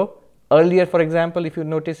 So, earlier, for example, if you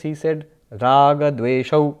notice, he said Raga,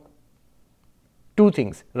 Dveshau. Two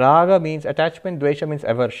things. Raga means attachment, Dvesha means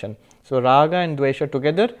aversion. So, Raga and Dvesha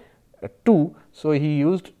together, two. So, he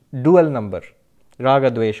used dual number,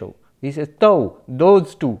 Raga, Dveshau. He says, Tau,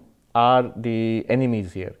 those two are the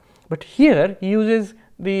enemies here. But here, he uses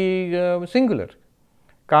the singular.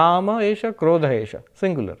 Kama esha, Krodha esha,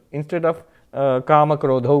 singular. Instead of Kama,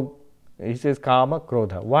 Krodha, he says Kama,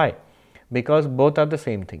 Krodha. Why? Because both are the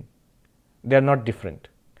same thing. They are not different.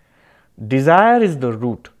 Desire is the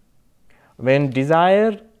root. When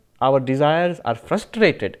our desires are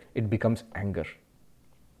frustrated, it becomes anger.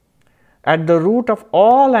 At the root of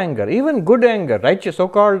all anger, even good anger, righteous,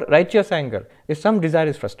 so-called righteous anger, is some desire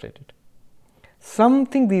is frustrated.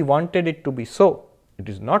 Something we wanted it to be so, it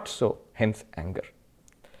is not so, hence anger.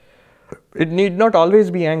 It need not always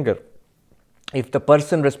be anger. If the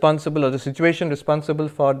person responsible or the situation responsible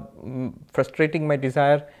for frustrating my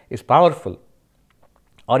desire is powerful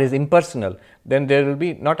or is impersonal, then there will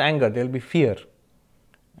be not anger, there will be fear.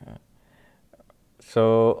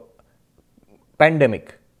 So,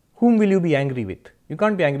 pandemic, whom will you be angry with? You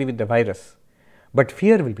can't be angry with the virus, but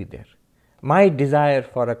fear will be there. My desire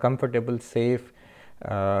for a comfortable, safe,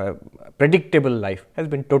 predictable life has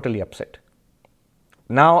been totally upset.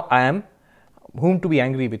 Now I am whom to be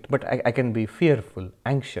angry with, but I can be fearful,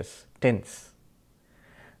 anxious, tense.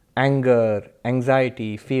 Anger,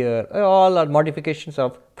 anxiety, fear, all are modifications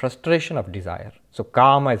of frustration of desire. So,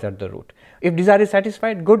 Kama is at the root. If desire is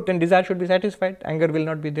satisfied, good, then desire should be satisfied, anger will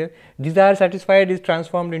not be there. Desire satisfied is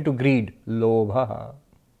transformed into greed, Lobha.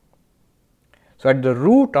 So, at the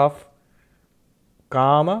root of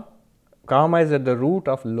Kama is at the root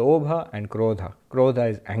of Lobha and Krodha. Krodha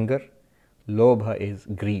is anger, Lobha is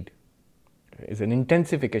greed. Is an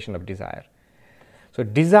intensification of desire. So,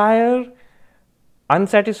 desire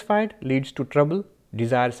unsatisfied leads to trouble,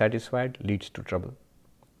 desire satisfied leads to trouble.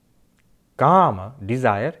 Kama,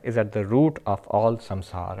 desire, is at the root of all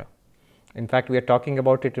samsara. In fact, we are talking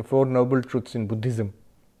about it in Four Noble Truths in Buddhism.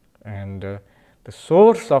 And the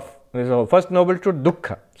source of, the first noble truth,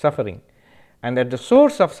 dukkha, suffering. And at the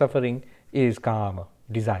source of suffering is kama,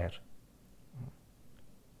 desire.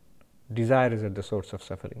 Desire is at the source of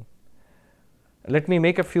suffering. Let me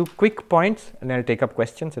make a few quick points and I will take up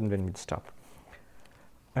questions and then we will stop.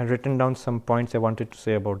 I have written down some points I wanted to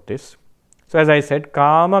say about this. So, as I said,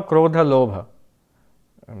 Kama, Krodha, Lobha.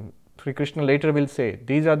 Sri Krishna later will say,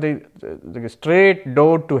 these are the straight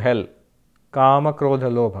door to hell. Kama,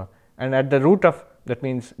 Krodha, Lobha. And at the root of, that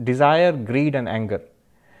means desire, greed and anger.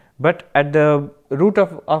 But at the root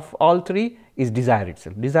of all three is desire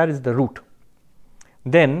itself. Desire is the root.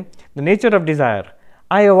 Then, the nature of desire,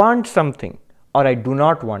 I want something or I do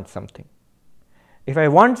not want something. If I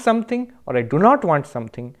want something or I do not want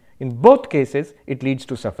something, in both cases it leads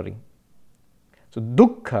to suffering. So,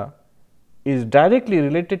 dukkha is directly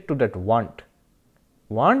related to that want.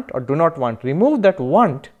 Want or do not want. Remove that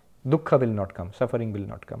want, dukkha will not come, suffering will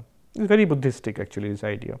not come. It's very Buddhistic actually, this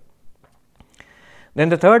idea. Then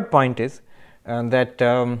the third point is that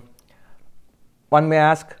one may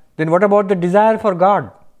ask, then what about the desire for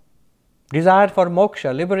God? Desire for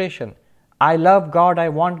moksha, liberation. I love God, I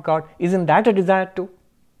want God. Isn't that a desire too?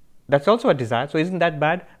 That's also a desire. So isn't that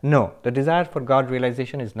bad? No, the desire for God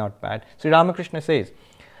realization is not bad. Sri Ramakrishna says,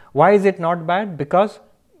 why is it not bad? Because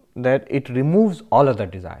that it removes all other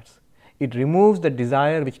desires. It removes the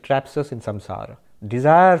desire which traps us in samsara.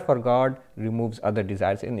 Desire for God removes other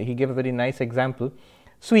desires. And he gave a very nice example.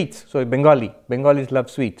 Sweets. So Bengalis love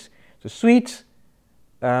sweets. So sweets,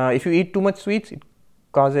 if you eat too much sweets, it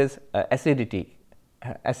causes acidity,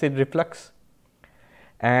 acid reflux.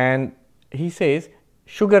 And he says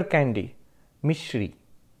sugar candy, mishri.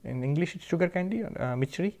 In English it's sugar candy,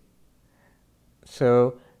 mishri.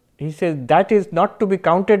 So he says that is not to be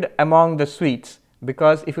counted among the sweets,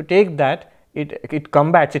 because if you take that, it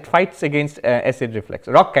combats, it fights against acid reflux.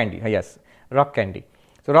 Rock candy, yes, rock candy.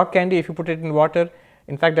 So rock candy, if you put it in water,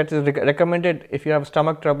 in fact that is recommended if you have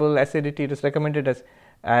stomach trouble, acidity, it is recommended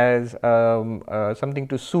as something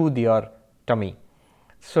to soothe your tummy.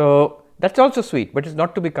 So that's also sweet, but it's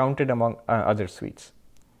not to be counted among other sweets.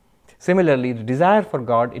 Similarly, the desire for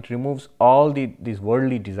God, it removes all these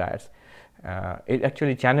worldly desires. It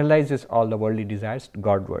actually channelizes all the worldly desires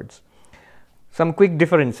Godwards. Some quick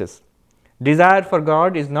differences. Desire for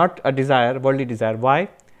God is not a desire, worldly desire. Why?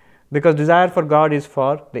 Because desire for God is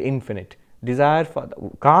for the infinite. Desire for the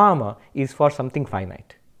kama is for something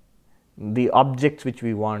finite. The objects which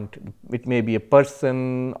we want, it may be a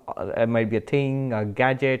person, it might be a thing, a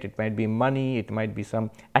gadget, it might be money, it might be some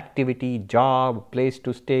activity, job, place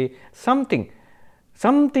to stay, something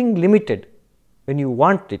limited. When you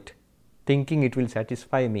want it, thinking it will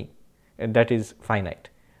satisfy me, and that is finite.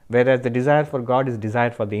 Whereas the desire for God is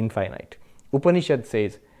desire for the infinite. Upanishad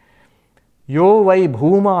says, Yo vai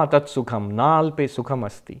bhuma tat sukham nalpe sukham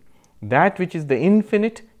asti. That which is the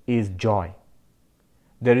infinite is joy.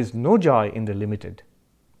 There is no joy in the limited.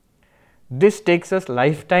 This takes us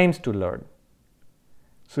lifetimes to learn.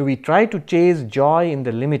 So we try to chase joy in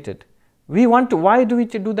the limited. Why do we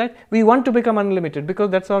do that? We want to become unlimited because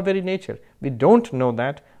that's our very nature. We don't know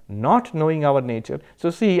that, not knowing our nature. So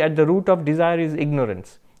see, at the root of desire is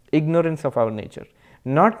ignorance of our nature.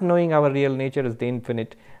 Not knowing our real nature as the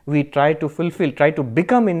infinite, we try to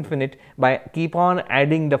become infinite by keep on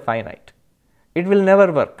adding the finite. It will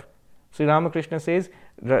never work. Sri Ramakrishna says,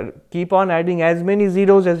 keep on adding as many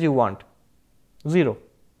zeros as you want. Zero.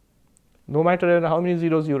 No matter how many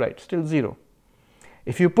zeros you write, still zero.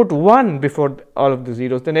 If you put 1 before all of the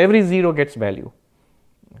zeros, then every zero gets value.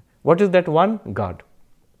 What is that 1? God.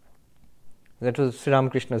 That was Sri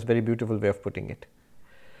Ramakrishna's very beautiful way of putting it.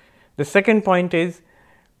 The second point is,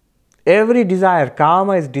 every desire,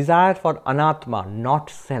 kama is desire for anatma, not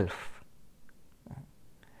self.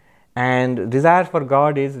 And desire for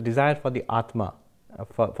God is desire for the atma,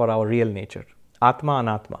 for our real nature. Atma,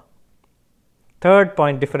 anatma. Third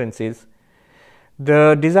point difference is,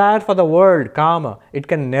 the desire for the world, kama, it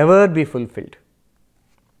can never be fulfilled.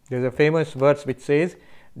 There is a famous verse which says,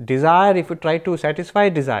 desire, if you try to satisfy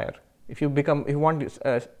desire, if you want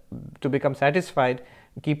to become satisfied,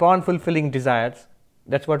 keep on fulfilling desires,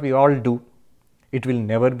 that's what we all do, it will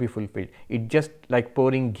never be fulfilled. It's just like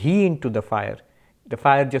pouring ghee into the fire. The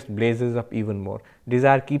fire just blazes up even more.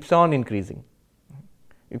 Desire keeps on increasing.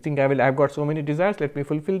 You think, I've got so many desires, let me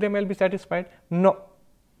fulfill them, I'll be satisfied. No.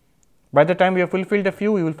 By the time you have fulfilled a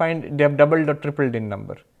few, you will find they have doubled or tripled in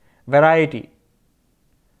number. Variety.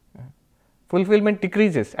 Fulfillment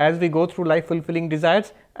decreases. As we go through life fulfilling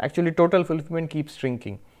desires, actually total fulfillment keeps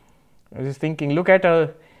shrinking. I was thinking, look at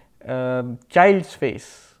a child's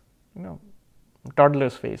face,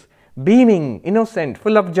 toddler's face, beaming, innocent,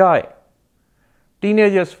 full of joy.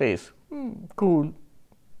 Teenager's face, cool,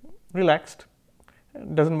 relaxed,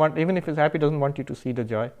 doesn't want, even if he's happy, doesn't want you to see the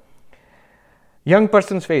joy. Young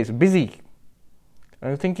person's face, busy. I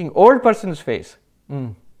was thinking, old person's face,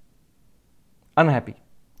 unhappy.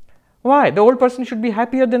 Why? The old person should be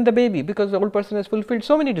happier than the baby because the old person has fulfilled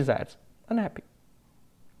so many desires. Unhappy.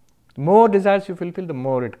 The more desires you fulfill, the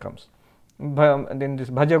more it comes. Then this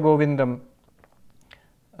Bhaja Govindam,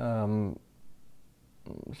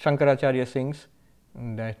 Shankaracharya sings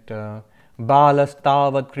that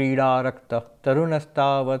Balastavat Krida Rakta,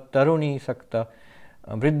 Tarunastavat Taruni Sakta,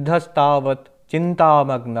 Vriddhastavat Chinta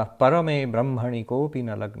Magna, Parame Brahmani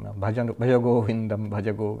Kopina Lagna, Bhaja Govindam,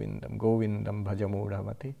 Bhaja Govindam, Govindam Bhaja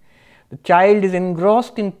Mudhamati. The child is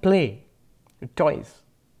engrossed in play, toys.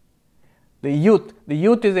 The youth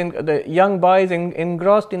is the young boy is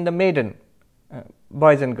engrossed in the maiden,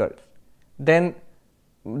 boys and girls. Then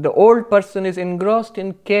the old person is engrossed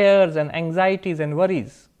in cares and anxieties and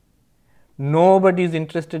worries. Nobody is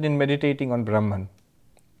interested in meditating on Brahman.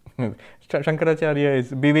 Shankaracharya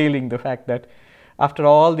is bewailing the fact that after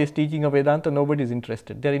all this teaching of Vedanta, nobody is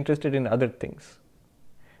interested. They are interested in other things.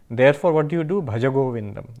 Therefore, what do? Bhaja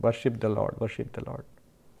Govindam, worship the Lord, worship the Lord.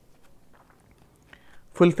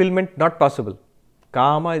 Fulfillment not possible.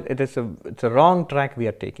 Kama, it's a wrong track we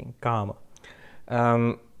are taking, kama.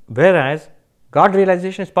 Whereas God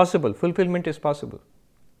realization is possible, fulfillment is possible.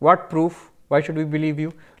 What proof? Why should we believe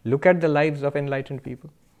you? Look at the lives of enlightened people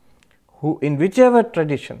who, in whichever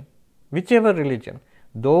tradition, whichever religion,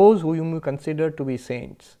 those whom you consider to be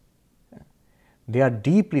saints, they are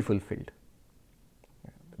deeply fulfilled.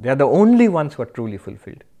 They are the only ones who are truly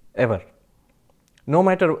fulfilled, ever. No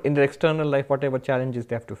matter in their external life, whatever challenges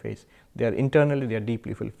they have to face, they are internally, they are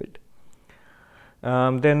deeply fulfilled.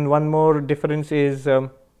 Then one more difference is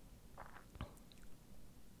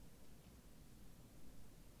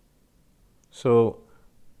so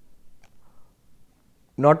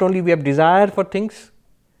not only we have desire for things,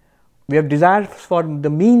 we have desire for the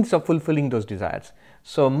means of fulfilling those desires.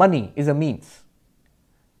 So money is a means.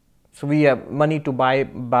 So we have money to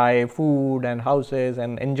buy food and houses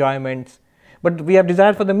and enjoyments, but we have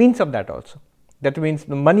desire for the means of that also. That means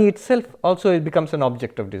the money itself also becomes an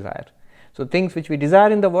object of desire. So things which we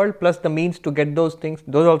desire in the world plus the means to get those things,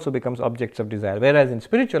 those also becomes objects of desire. Whereas in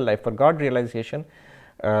spiritual life, for God realization,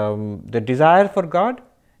 the desire for God,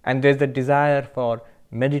 and there is the desire for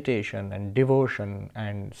meditation and devotion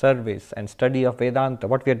and service and study of Vedanta,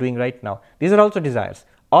 what we are doing right now, these are also desires.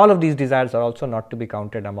 All of these desires are also not to be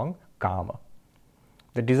counted among kama.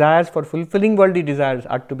 The desires for fulfilling worldly desires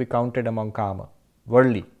are to be counted among kama,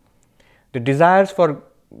 worldly. The desires for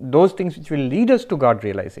those things which will lead us to God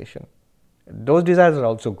realization, those desires are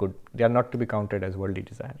also good. They are not to be counted as worldly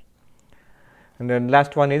desires. And then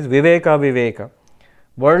last one is viveka viveka.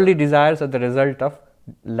 Worldly desires are the result of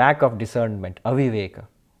lack of discernment, aviveka.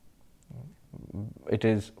 It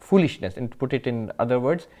is foolishness, and to put it in other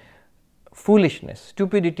words, foolishness,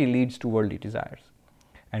 stupidity leads to worldly desires.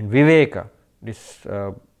 And viveka, this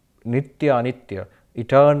nitya, anitya,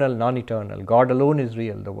 eternal, non-eternal, God alone is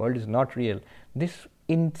real, the world is not real. This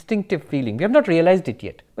instinctive feeling, we have not realized it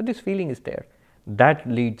yet, but this feeling is there. That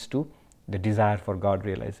leads to the desire for God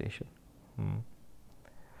realization.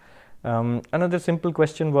 Another simple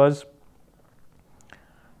question was,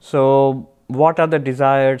 so what are the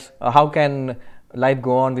desires? How can life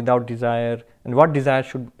go on without desire? And what desires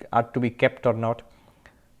are to be kept or not?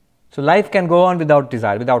 So life can go on without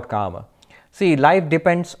desire, without kama. See, life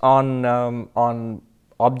depends on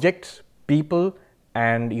objects, people,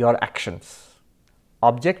 and your actions.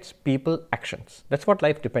 Objects, people, actions. That's what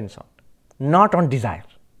life depends on, not on desire.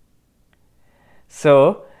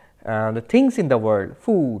 So the things in the world,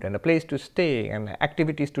 food and a place to stay and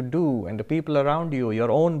activities to do and the people around you,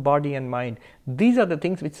 your own body and mind, these are the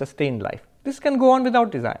things which sustain life. This can go on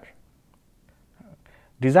without desire.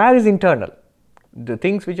 Desire is internal. The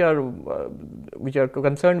things which are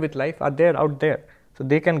concerned with life are there, out there. So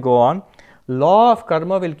they can go on. Law of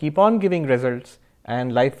karma will keep on giving results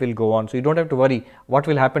and life will go on. So you don't have to worry what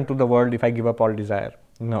will happen to the world if I give up all desire.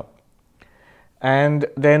 No. And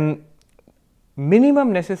then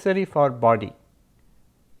minimum necessary for body,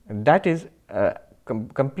 that is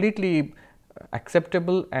completely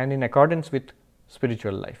acceptable and in accordance with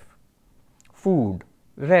spiritual life. Food,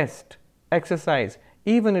 rest, exercise,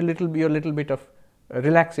 even a little bit of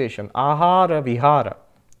relaxation, ahara vihara.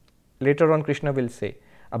 Later on Krishna will say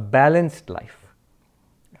a balanced life.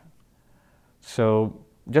 So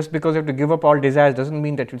just because you have to give up all desires doesn't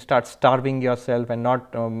mean that you start starving yourself and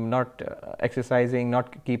not exercising,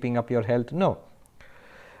 not keeping up your health. No.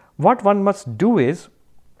 What one must do is,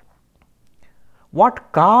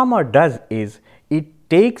 what karma does is, it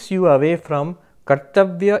takes you away from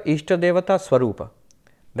kartavya ishtadevata swarupa.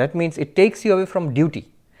 That means it takes you away from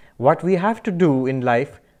duty. What we have to do in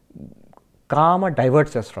life, karma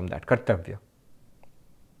diverts us from that, kartavya.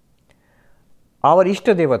 Our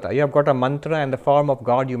ishtadevata, you have got a mantra and the form of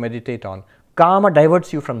God you meditate on. Karma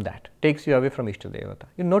diverts you from that, takes you away from ishtadevata.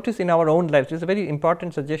 You notice in our own lives, these are very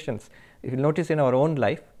important suggestions. If you notice in our own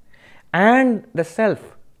life, and the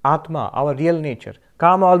self, Atma, our real nature,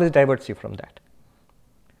 karma always diverts you from that.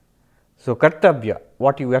 So kartavya,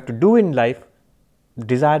 what you have to do in life,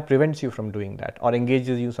 desire prevents you from doing that or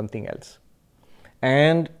engages you something else.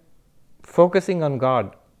 And focusing on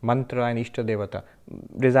God, mantra and ishtadevata,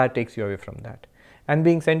 desire takes you away from that. And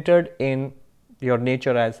being centered in your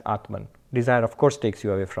nature as Atman, desire of course takes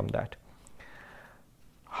you away from that.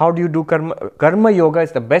 How do you do karma? Karma yoga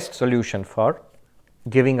is the best solution for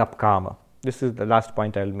giving up karma. This is the last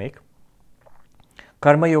point I will make.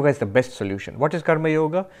 Karma Yoga is the best solution. What is Karma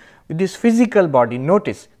Yoga? With this physical body,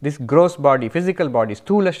 notice this gross body, physical body,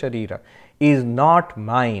 Sthula Sharira, is not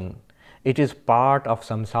mine. It is part of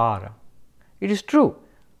samsara. It is true.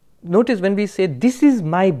 Notice when we say, this is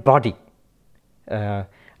my body, I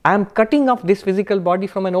am cutting off this physical body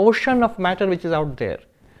from an ocean of matter which is out there.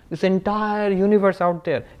 This entire universe out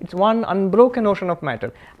there, it's one unbroken ocean of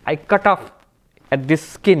matter. I cut off at this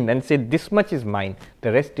skin and say, this much is mine,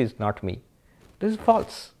 the rest is not me. This is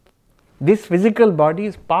false. This physical body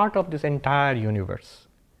is part of this entire universe.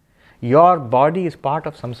 Your body is part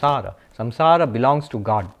of samsara. Samsara belongs to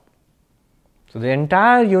God. So the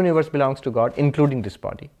entire universe belongs to God, including this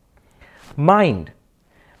body. Mind.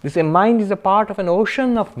 This mind is a part of an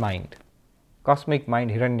ocean of mind. Cosmic mind,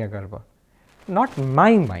 Hiranyagarbha. Not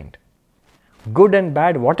my mind. Good and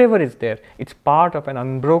bad, whatever is there, it's part of an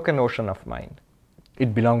unbroken ocean of mind.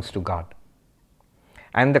 It belongs to God.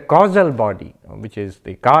 And the causal body, which is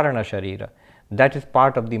the Karana Sharira, that is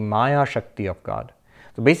part of the Maya Shakti of God.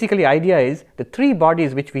 So basically, idea is the three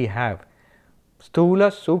bodies which we have,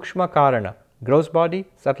 Sthula, Sukshma, Karana, gross body,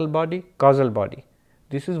 subtle body, causal body.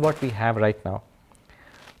 This is what we have right now.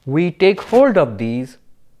 We take hold of these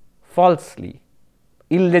falsely,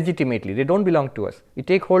 illegitimately. They don't belong to us. We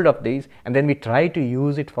take hold of these and then we try to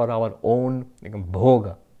use it for our own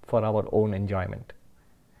bhoga, for our own enjoyment.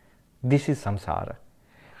 This is samsara.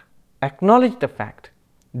 Acknowledge the fact,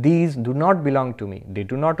 these do not belong to me. They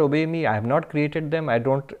do not obey me. I have not created them. I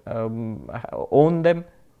don't own them.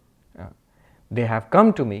 They have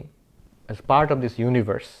come to me as part of this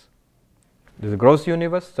universe. There's a gross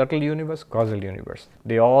universe, subtle universe, causal universe.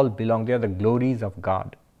 They all belong. They are the glories of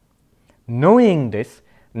God. Knowing this,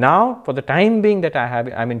 now for the time being that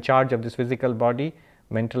I'm in charge of this physical body,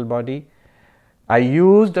 mental body, I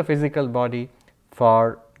use the physical body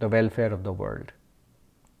for the welfare of the world.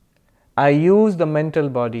 I use the mental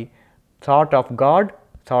body, thought of God,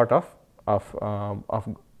 thought of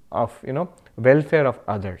welfare of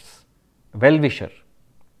others, well-wisher,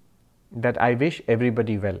 that I wish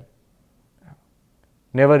everybody well.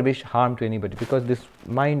 Never wish harm to anybody, because this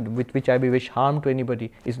mind with which I wish harm to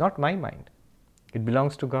anybody is not my mind. It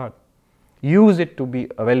belongs to God. Use it to be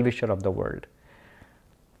a well-wisher of the world.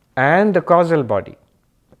 And the causal body,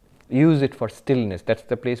 use it for stillness. That's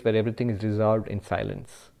the place where everything is resolved in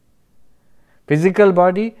silence. Physical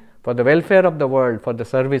body for the welfare of the world, for the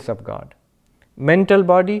service of God. Mental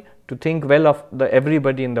body to think well of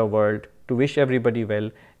everybody in the world, to wish everybody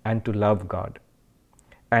well, and to love God.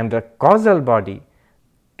 And the causal body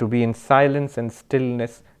to be in silence and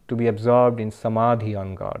stillness, to be absorbed in samadhi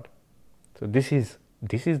on God. So this is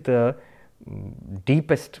the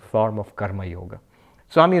deepest form of karma yoga.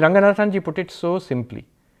 Swami Ranganathanji put it so simply,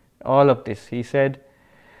 all of this. He said,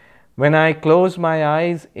 when I close my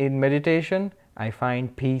eyes in meditation, I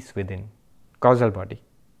find peace within, causal body,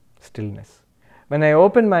 stillness. When I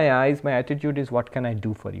open my eyes, my attitude is, what can I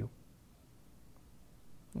do for you?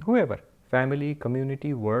 Whoever, family,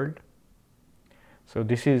 community, world. So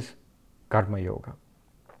this is karma yoga.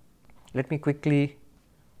 Let me quickly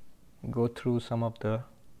go through some of the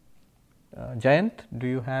Jayant, do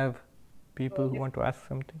you have people who want to ask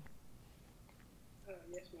something?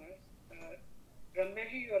 Yes, Maharaj.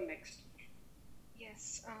 Ramyaji, you are next.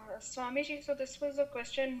 Yes, Swamiji, so this was a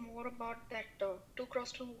question more about that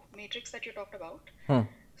 2x2 matrix that you talked about.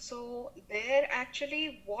 So there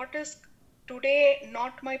actually, what is today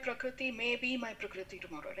not my prakriti may be my prakriti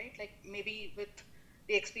tomorrow, right? Like maybe with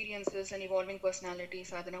the experiences and evolving personality,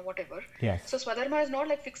 sadhana, whatever. Yes. So Swadharma is not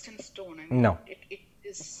like fixed in stone. I mean, no. It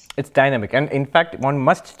is. It's dynamic, and in fact, one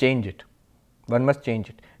must change it. One must change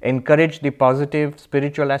it. Encourage the positive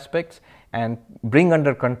spiritual aspects and bring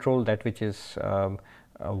under control that which is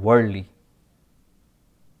worldly.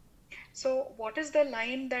 So what is the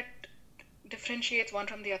line that differentiates one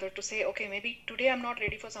from the other to say, okay, maybe today I'm not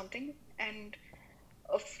ready for something, and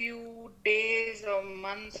a few days or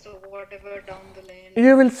months or whatever down the line,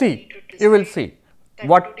 you will see. You will see.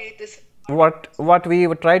 What we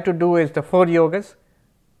would try to do is the 4 yogas: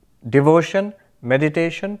 devotion,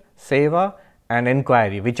 meditation, seva, and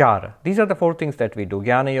inquiry, vichara. These are the 4 things that we do: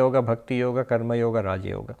 jnana yoga, bhakti yoga, karma yoga, raja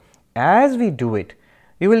yoga. As we do it,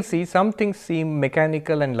 you will see some things seem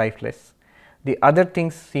mechanical and lifeless. The other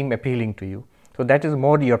things seem appealing to you. So that is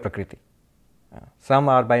more your prakriti. Some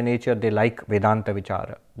are by nature, they like Vedanta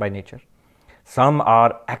vichara by nature. Some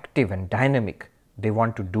are active and dynamic. They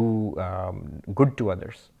want to do good to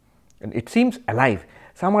others. And it seems alive.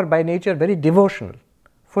 Some are by nature very devotional,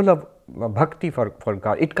 full of bhakti for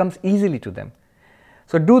God. It comes easily to them.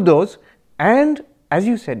 So do those, and as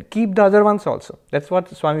you said, keep the other ones also. That's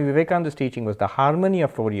what Swami Vivekananda's teaching was, the harmony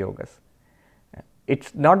of 4 yogas.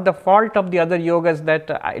 It's not the fault of the other yogas that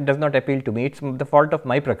it does not appeal to me, it's the fault of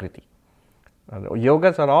my Prakriti.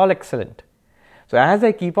 Yogas are all excellent. So as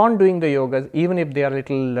I keep on doing the yogas, even if they are a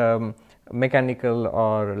little mechanical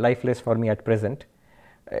or lifeless for me at present,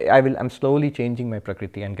 I'm slowly changing my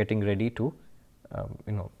Prakriti and getting ready to,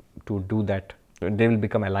 to do that. They will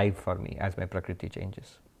become alive for me as my Prakriti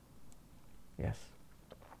changes. Yes.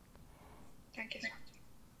 Thank you, sir.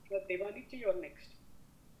 Devaniti, you're next.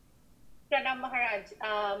 Pranam Maharaj.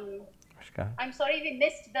 I'm sorry we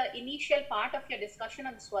missed the initial part of your discussion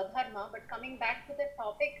on Swadharma, but coming back to the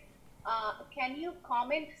topic, can you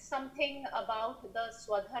comment something about the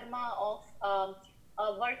Swadharma of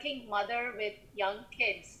a working mother with young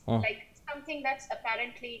kids? Like something that's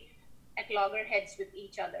apparently at loggerheads with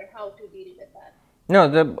each other, how to deal with that?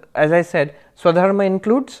 No, as I said, Swadharma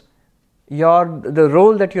includes the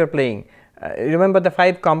role that you are playing. Remember the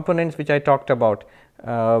 5 components which I talked about.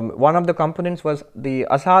 One of the components was the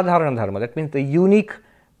asadharana dharma, that means the unique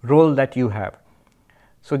role that you have.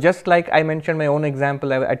 So just like I mentioned my own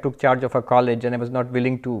example, I took charge of a college and I was not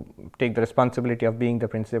willing to take the responsibility of being the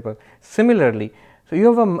principal. Similarly, so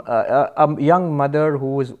you have a young mother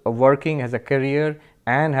who is working, has a career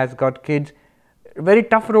and has got kids, very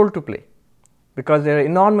tough role to play because there are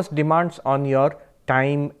enormous demands on your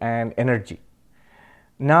time and energy.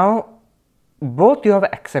 Now, both you have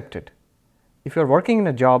accepted. If you are working in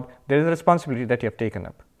a job, there is a responsibility that you have taken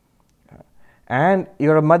up. And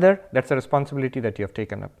you are a mother, that's a responsibility that you have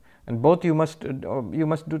taken up. And both you must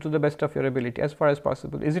do to the best of your ability as far as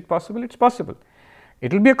possible. Is it possible? It's possible.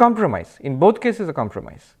 It will be a compromise. In both cases, a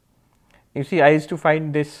compromise. You see, I used to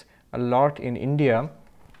find this a lot in India.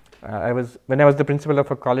 When I was the principal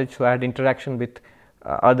of a college, so I had interaction with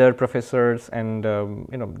other professors and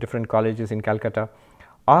different colleges in Calcutta.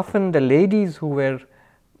 Often the ladies who were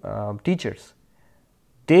teachers,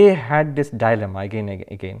 they had this dilemma again and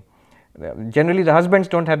again. Generally, the husbands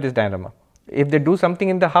don't have this dilemma. If they do something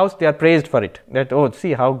in the house, they are praised for it. That, oh,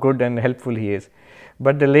 see how good and helpful he is.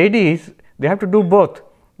 But the ladies, they have to do both.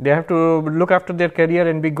 They have to look after their career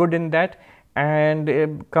and be good in that,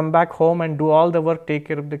 and come back home and do all the work, take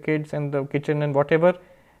care of the kids and the kitchen and whatever.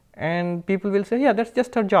 And people will say, yeah, that's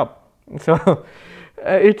just her job. So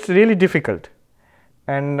it's really difficult.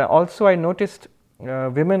 And also I noticed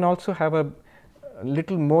women also have a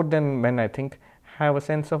little more than men, I think, have a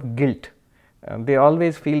sense of guilt. They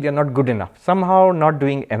always feel they are not good enough, somehow not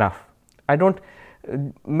doing enough.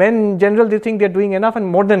 Men in general, they think they are doing enough and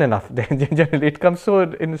more than enough. Generally, it comes so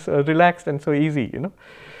relaxed and so easy,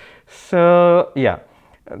 So, yeah.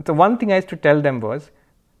 The one thing I used to tell them was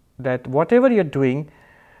that whatever you are doing,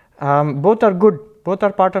 both are good, both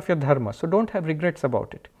are part of your dharma. So, don't have regrets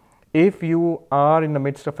about it. If you are in the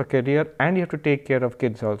midst of a career and you have to take care of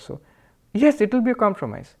kids also, yes, it will be a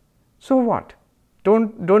compromise. So what?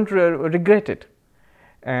 Don't regret it,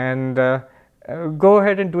 and go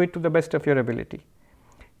ahead and do it to the best of your ability.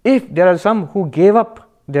 If there are some who gave up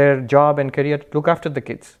their job and career to look after the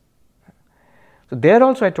kids, so there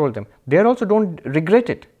also I told them, there also don't regret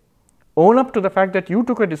it. Own up to the fact that you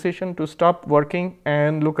took a decision to stop working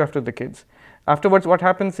and look after the kids. Afterwards, what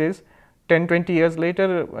happens is 10-20 years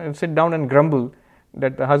later, sit down and grumble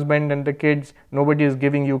that the husband and the kids, nobody is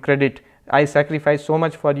giving you credit. I sacrificed so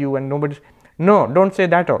much for you and nobody. No, don't say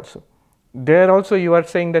that also. There also you are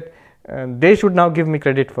saying that they should now give me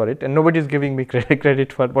credit for it and nobody is giving me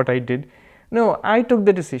credit for what I did. No, I took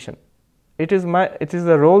the decision. It is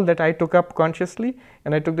the role that I took up consciously,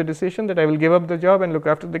 and I took the decision that I will give up the job and look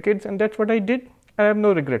after the kids, and that's what I did. I have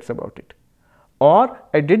no regrets about it. Or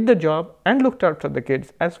I did the job and looked after the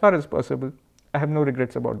kids as far as possible. I have no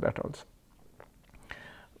regrets about that also.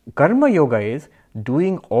 Karma yoga is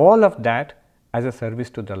doing all of that as a service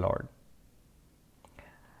to the Lord.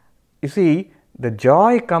 You see, the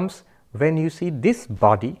joy comes when you see this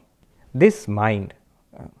body, this mind,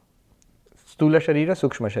 Stula Sharira,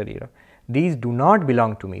 Sukshma Sharira. These do not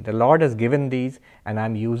belong to me. The Lord has given these and I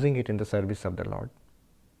am using it in the service of the Lord.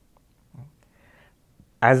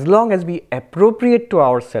 As long as we appropriate to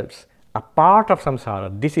ourselves a part of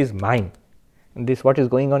samsara, this is mine, and this what is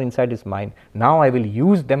going on inside is mine. Now I will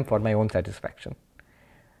use them for my own satisfaction.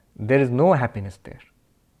 There is no happiness there.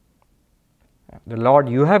 The Lord,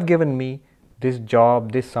 you have given me this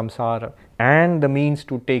job, this samsara, and the means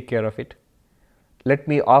to take care of it. Let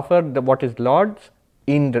me offer what is Lord's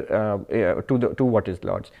to what is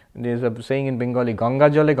Lord's. There is a saying in Bengali, Ganga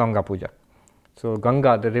Jale Ganga Puja. So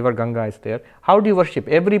Ganga, the river Ganga is there. How do you worship?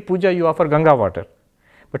 Every puja you offer Ganga water.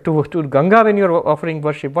 But to Ganga, when you are offering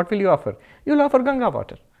worship, what will you offer? You will offer Ganga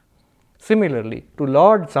water. Similarly, to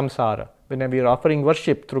Lord Samsara, when we are offering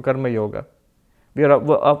worship through Karma Yoga, We are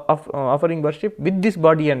offering worship with this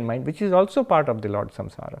body and mind, which is also part of the Lord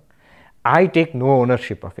Samsara. I take no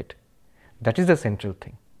ownership of it. That is the central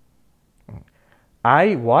thing.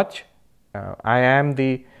 I watch, I am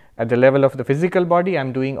at the level of the physical body, I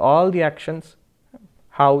am doing all the actions,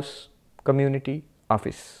 house, community,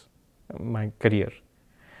 office, my career.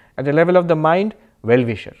 At the level of the mind,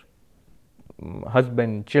 well-wisher,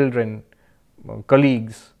 husband, children,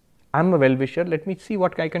 colleagues. I am a well-wisher, let me see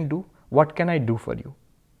what I can do, what can I do for you.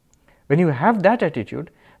 When you have that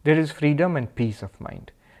attitude, there is freedom and peace of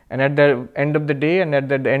mind. And at the end of the day, and at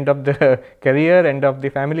the end of the career, end of the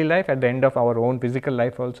family life, at the end of our own physical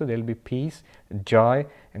life also, there will be peace, joy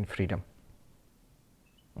and freedom.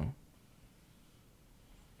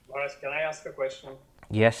 Maharaj, can I ask a question?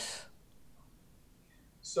 Yes.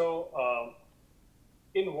 So,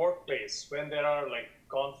 in workplace, when there are like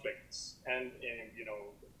conflicts, and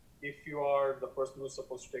if you are the person who's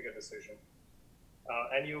supposed to take a decision,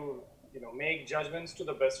 and you make judgments to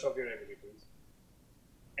the best of your abilities,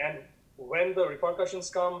 and when the repercussions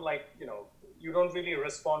come, like you don't really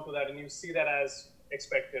respond to that, and you see that as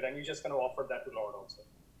expected, and you just kind of offer that to Lord also.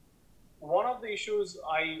 One of the issues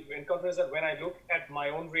I encounter is that when I look at my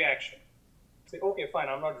own reaction, say, okay, fine,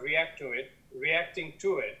 I'm not reacting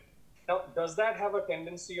to it. Now, does that have a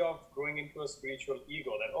tendency of growing into a spiritual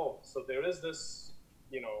ego that, oh, so there is this,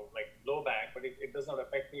 like blowback, but it does not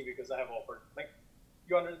affect me because I have offered, like,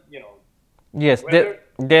 Yes,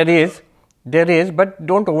 there is, but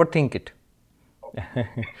don't overthink it. Okay.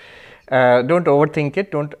 Don't overthink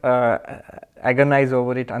it, don't agonize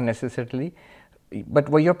over it unnecessarily. But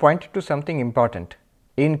you're pointing to something important.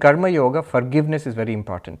 In Karma Yoga, forgiveness is very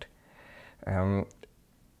important.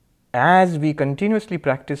 As we continuously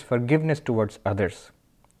practice forgiveness towards others,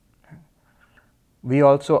 we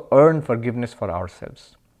also earn forgiveness for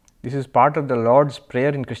ourselves. This is part of the Lord's Prayer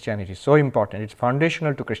in Christianity, so important. It's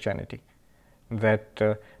foundational to Christianity, that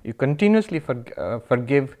you continuously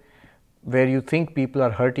forgive where you think people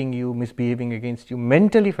are hurting you, misbehaving against you.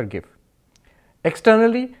 Mentally forgive.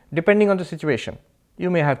 Externally, depending on the situation, you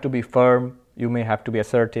may have to be firm, you may have to be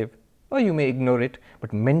assertive, or you may ignore it,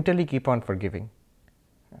 but mentally keep on forgiving.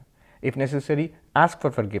 If necessary, ask for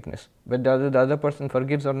forgiveness. Whether the other person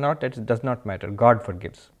forgives or not, that does not matter. God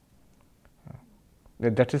forgives.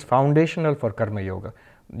 That is foundational for Karma Yoga.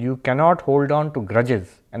 You cannot hold on to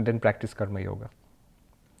grudges and then practice Karma Yoga.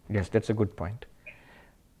 Yes, that's a good point.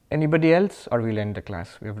 Anybody else, or we'll end the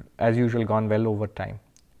class? We have, as usual, gone well over time.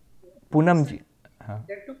 Poonamji.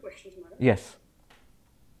 There are two questions, Madam. Yes.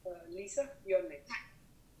 Lisa, you're next.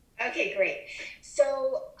 Okay, great.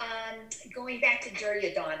 So going back to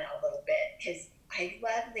Duryodhana a little bit, because I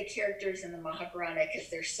love the characters in the Mahabharata because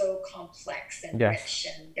they're so complex and rich,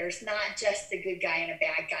 and there's not just a good guy and a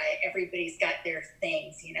bad guy. Everybody's got their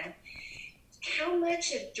things, How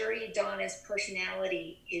much of Duryodhana's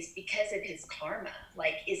personality is because of his karma?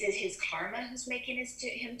 Like, is it his karma who's making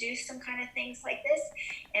him do some kind of things like this?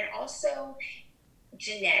 And also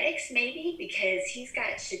genetics, maybe, because he's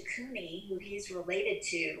got Shakuni, who he's related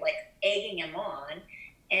to, like egging him on.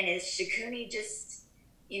 And is Shakuni just,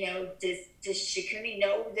 does Shakuni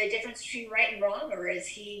know the difference between right and wrong, or is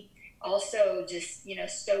he also just,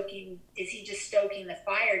 stoking the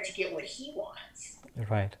fire to get what he wants?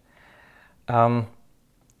 Right.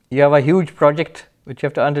 You have a huge project which you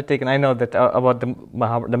have to undertake, and I know that about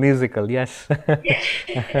the musical. Yes.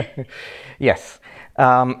 Yeah. Yes.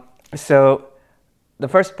 So the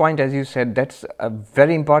first point, as you said, that's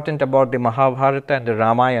very important about the Mahabharata and the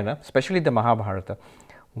Ramayana, especially the Mahabharata,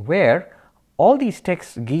 where all these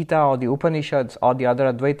texts, Gita or the Upanishads or the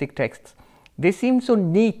other Advaitic texts, they seem so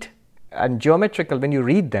neat and geometrical when you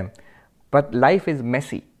read them, but life is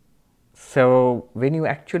messy. So when you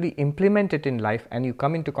actually implement it in life and you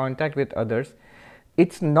come into contact with others,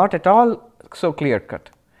 it's not at all so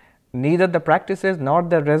clear-cut. Neither the practices, nor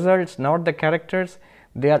the results, nor the characters,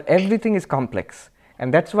 everything is complex.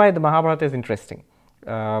 And that's why the Mahabharata is interesting.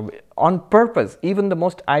 On purpose, even the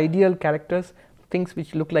most ideal characters, things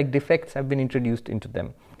which look like defects have been introduced into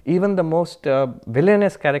them. Even the most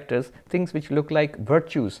villainous characters, things which look like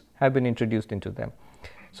virtues have been introduced into them.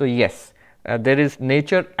 So yes, there is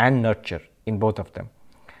nature and nurture in both of them.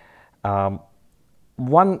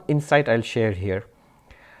 One insight I'll share here.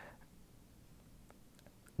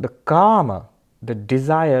 The karma, the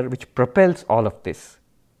desire which propels all of this,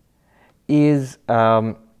 is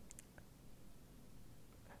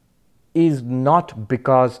not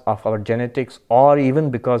because of our genetics or even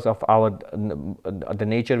because of the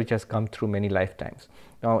nature which has come through many lifetimes.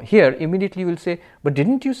 Now here immediately you will say, but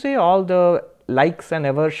didn't you say all the likes and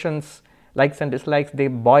aversions likes and dislikes, they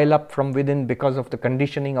boil up from within because of the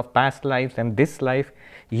conditioning of past lives and this life.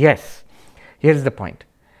 Yes, here's the point.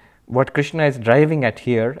 What Krishna is driving at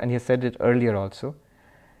here, and he said it earlier also,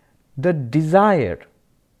 the desire,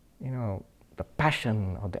 the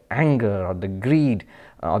passion or the anger or the greed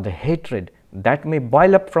or the hatred that may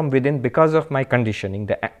boil up from within because of my conditioning,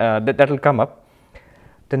 that will come up.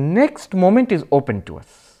 The next moment is open to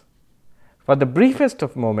us. For the briefest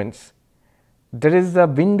of moments, there is a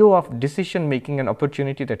window of decision making and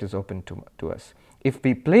opportunity that is open to us. If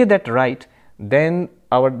we play that right, then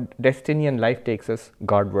our destiny and life takes us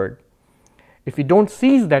Godward. If we don't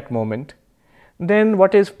seize that moment, then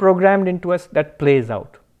what is programmed into us, that plays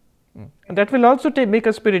out. And that will also make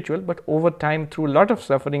us spiritual, but over time, through a lot of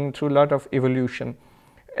suffering, through a lot of evolution,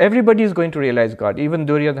 everybody is going to realize God, even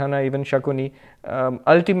Duryodhana, even Shakuni.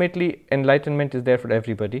 Ultimately, enlightenment is there for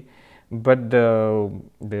everybody. But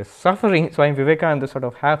the suffering, Swami Vivekananda sort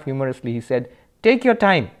of half humorously, he said, take your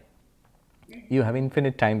time. You have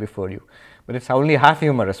infinite time before you. But it's only half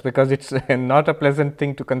humorous, because it's not a pleasant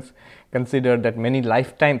thing to consider that many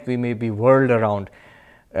lifetimes we may be whirled around.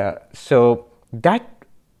 So that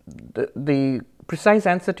the precise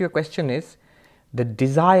answer to your question is the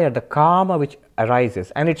desire, the karma which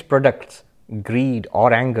arises and its products, greed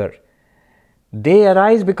or anger, they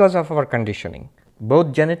arise because of our conditioning,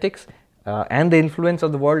 both genetics and the influence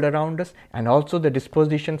of the world around us, and also the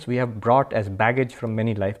dispositions we have brought as baggage from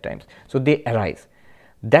many lifetimes. So they arise.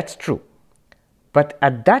 That's true. But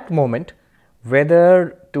at that moment,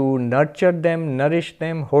 whether to nurture them, nourish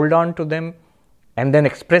them, hold on to them, and then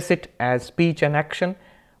express it as speech and action,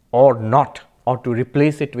 or not, or to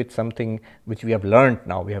replace it with something which we have learned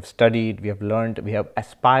now, we have studied, we have learned, we have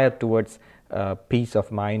aspired towards peace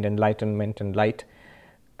of mind, enlightenment and light,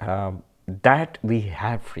 that we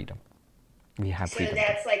have freedom. We have freedom. So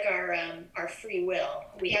that's like our free will.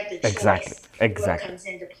 We have the choice. Exactly. Free will comes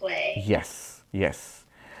into play. Yes.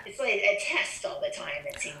 It's like a test all the time,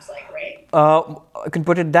 it seems like, right? You can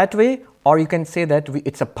put it that way, or you can say that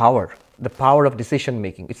it's a power, the power of decision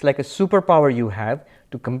making. It's like a superpower you have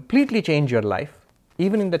to completely change your life,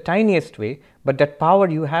 even in the tiniest way, but that power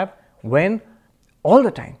you have when all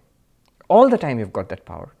the time you've got that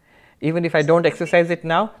power. Even if I don't exercise it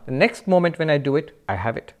now, the next moment when I do it, I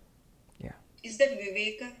have it. Yeah. Is that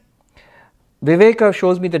Viveka? Viveka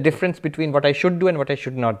shows me the difference between what I should do and what I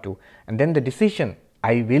should not do. And then the decision,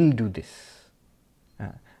 I will do this.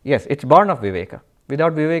 Yes, it's born of Viveka.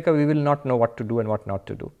 Without Viveka, we will not know what to do and what not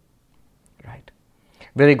to do. Right.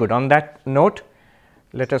 Very good. On that note,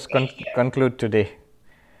 let us conclude today.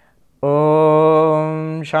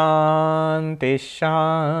 Om Shanti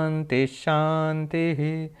Shanti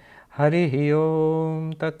Shanti Harihi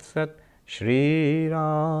Om Tat Sat Shri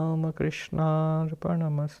Rama Krishna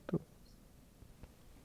Arpanamastu.